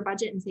that into your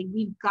budget and say,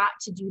 we've got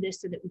to do this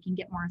so that we can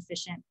get more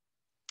efficient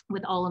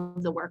with all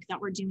of the work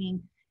that we're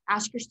doing.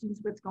 Ask your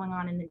students what's going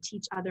on and then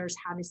teach others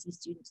how to see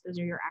students. Those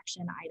are your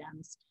action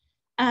items.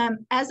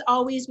 As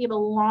always, we have a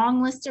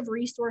long list of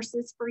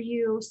resources for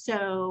you.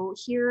 So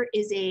here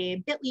is a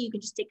bit.ly. You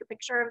can just take a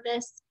picture of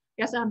this.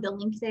 We also have the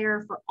link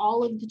there for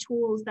all of the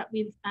tools that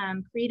we've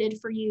created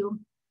for you.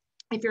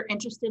 If you're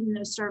interested in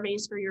those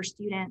surveys for your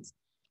students,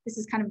 this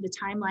is kind of the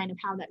timeline of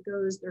how that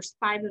goes. There's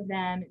 5 of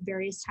them at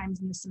various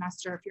times in the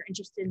semester. If you're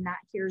interested in that,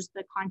 here's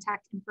the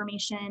contact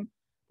information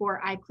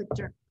for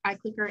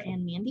iClicker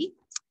and Mandy.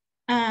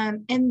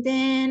 And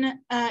then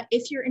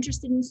if you're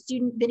interested in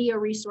student video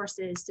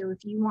resources, so if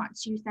you want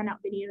to send out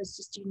videos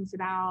to students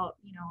about,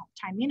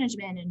 time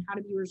management and how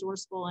to be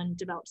resourceful and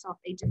develop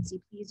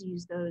self-agency, please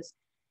use those.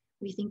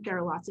 We think there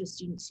are lots of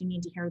students who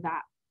need to hear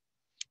that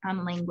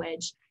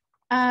language.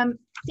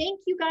 Thank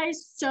you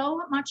guys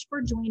so much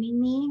for joining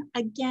me.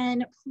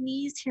 Again,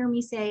 please hear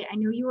me say, I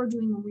know you are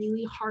doing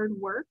really hard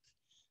work.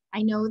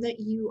 I know that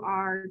you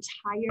are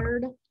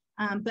tired,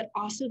 but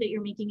also that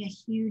you're making a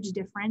huge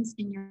difference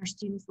in your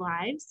students'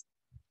 lives.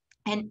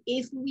 And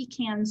if we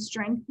can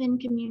strengthen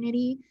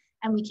community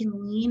and we can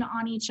lean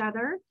on each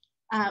other,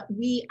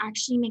 we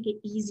actually make it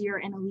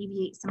easier and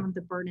alleviate some of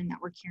the burden that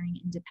we're carrying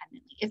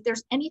independently. If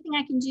there's anything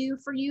I can do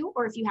for you,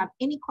 or if you have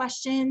any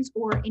questions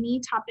or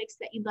any topics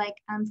that you'd like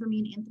for me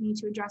and Anthony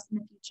to address in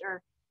the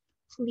future,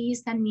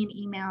 please send me an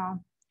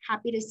email.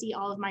 Happy to see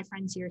all of my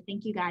friends here.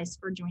 Thank you guys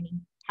for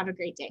joining. Have a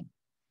great day.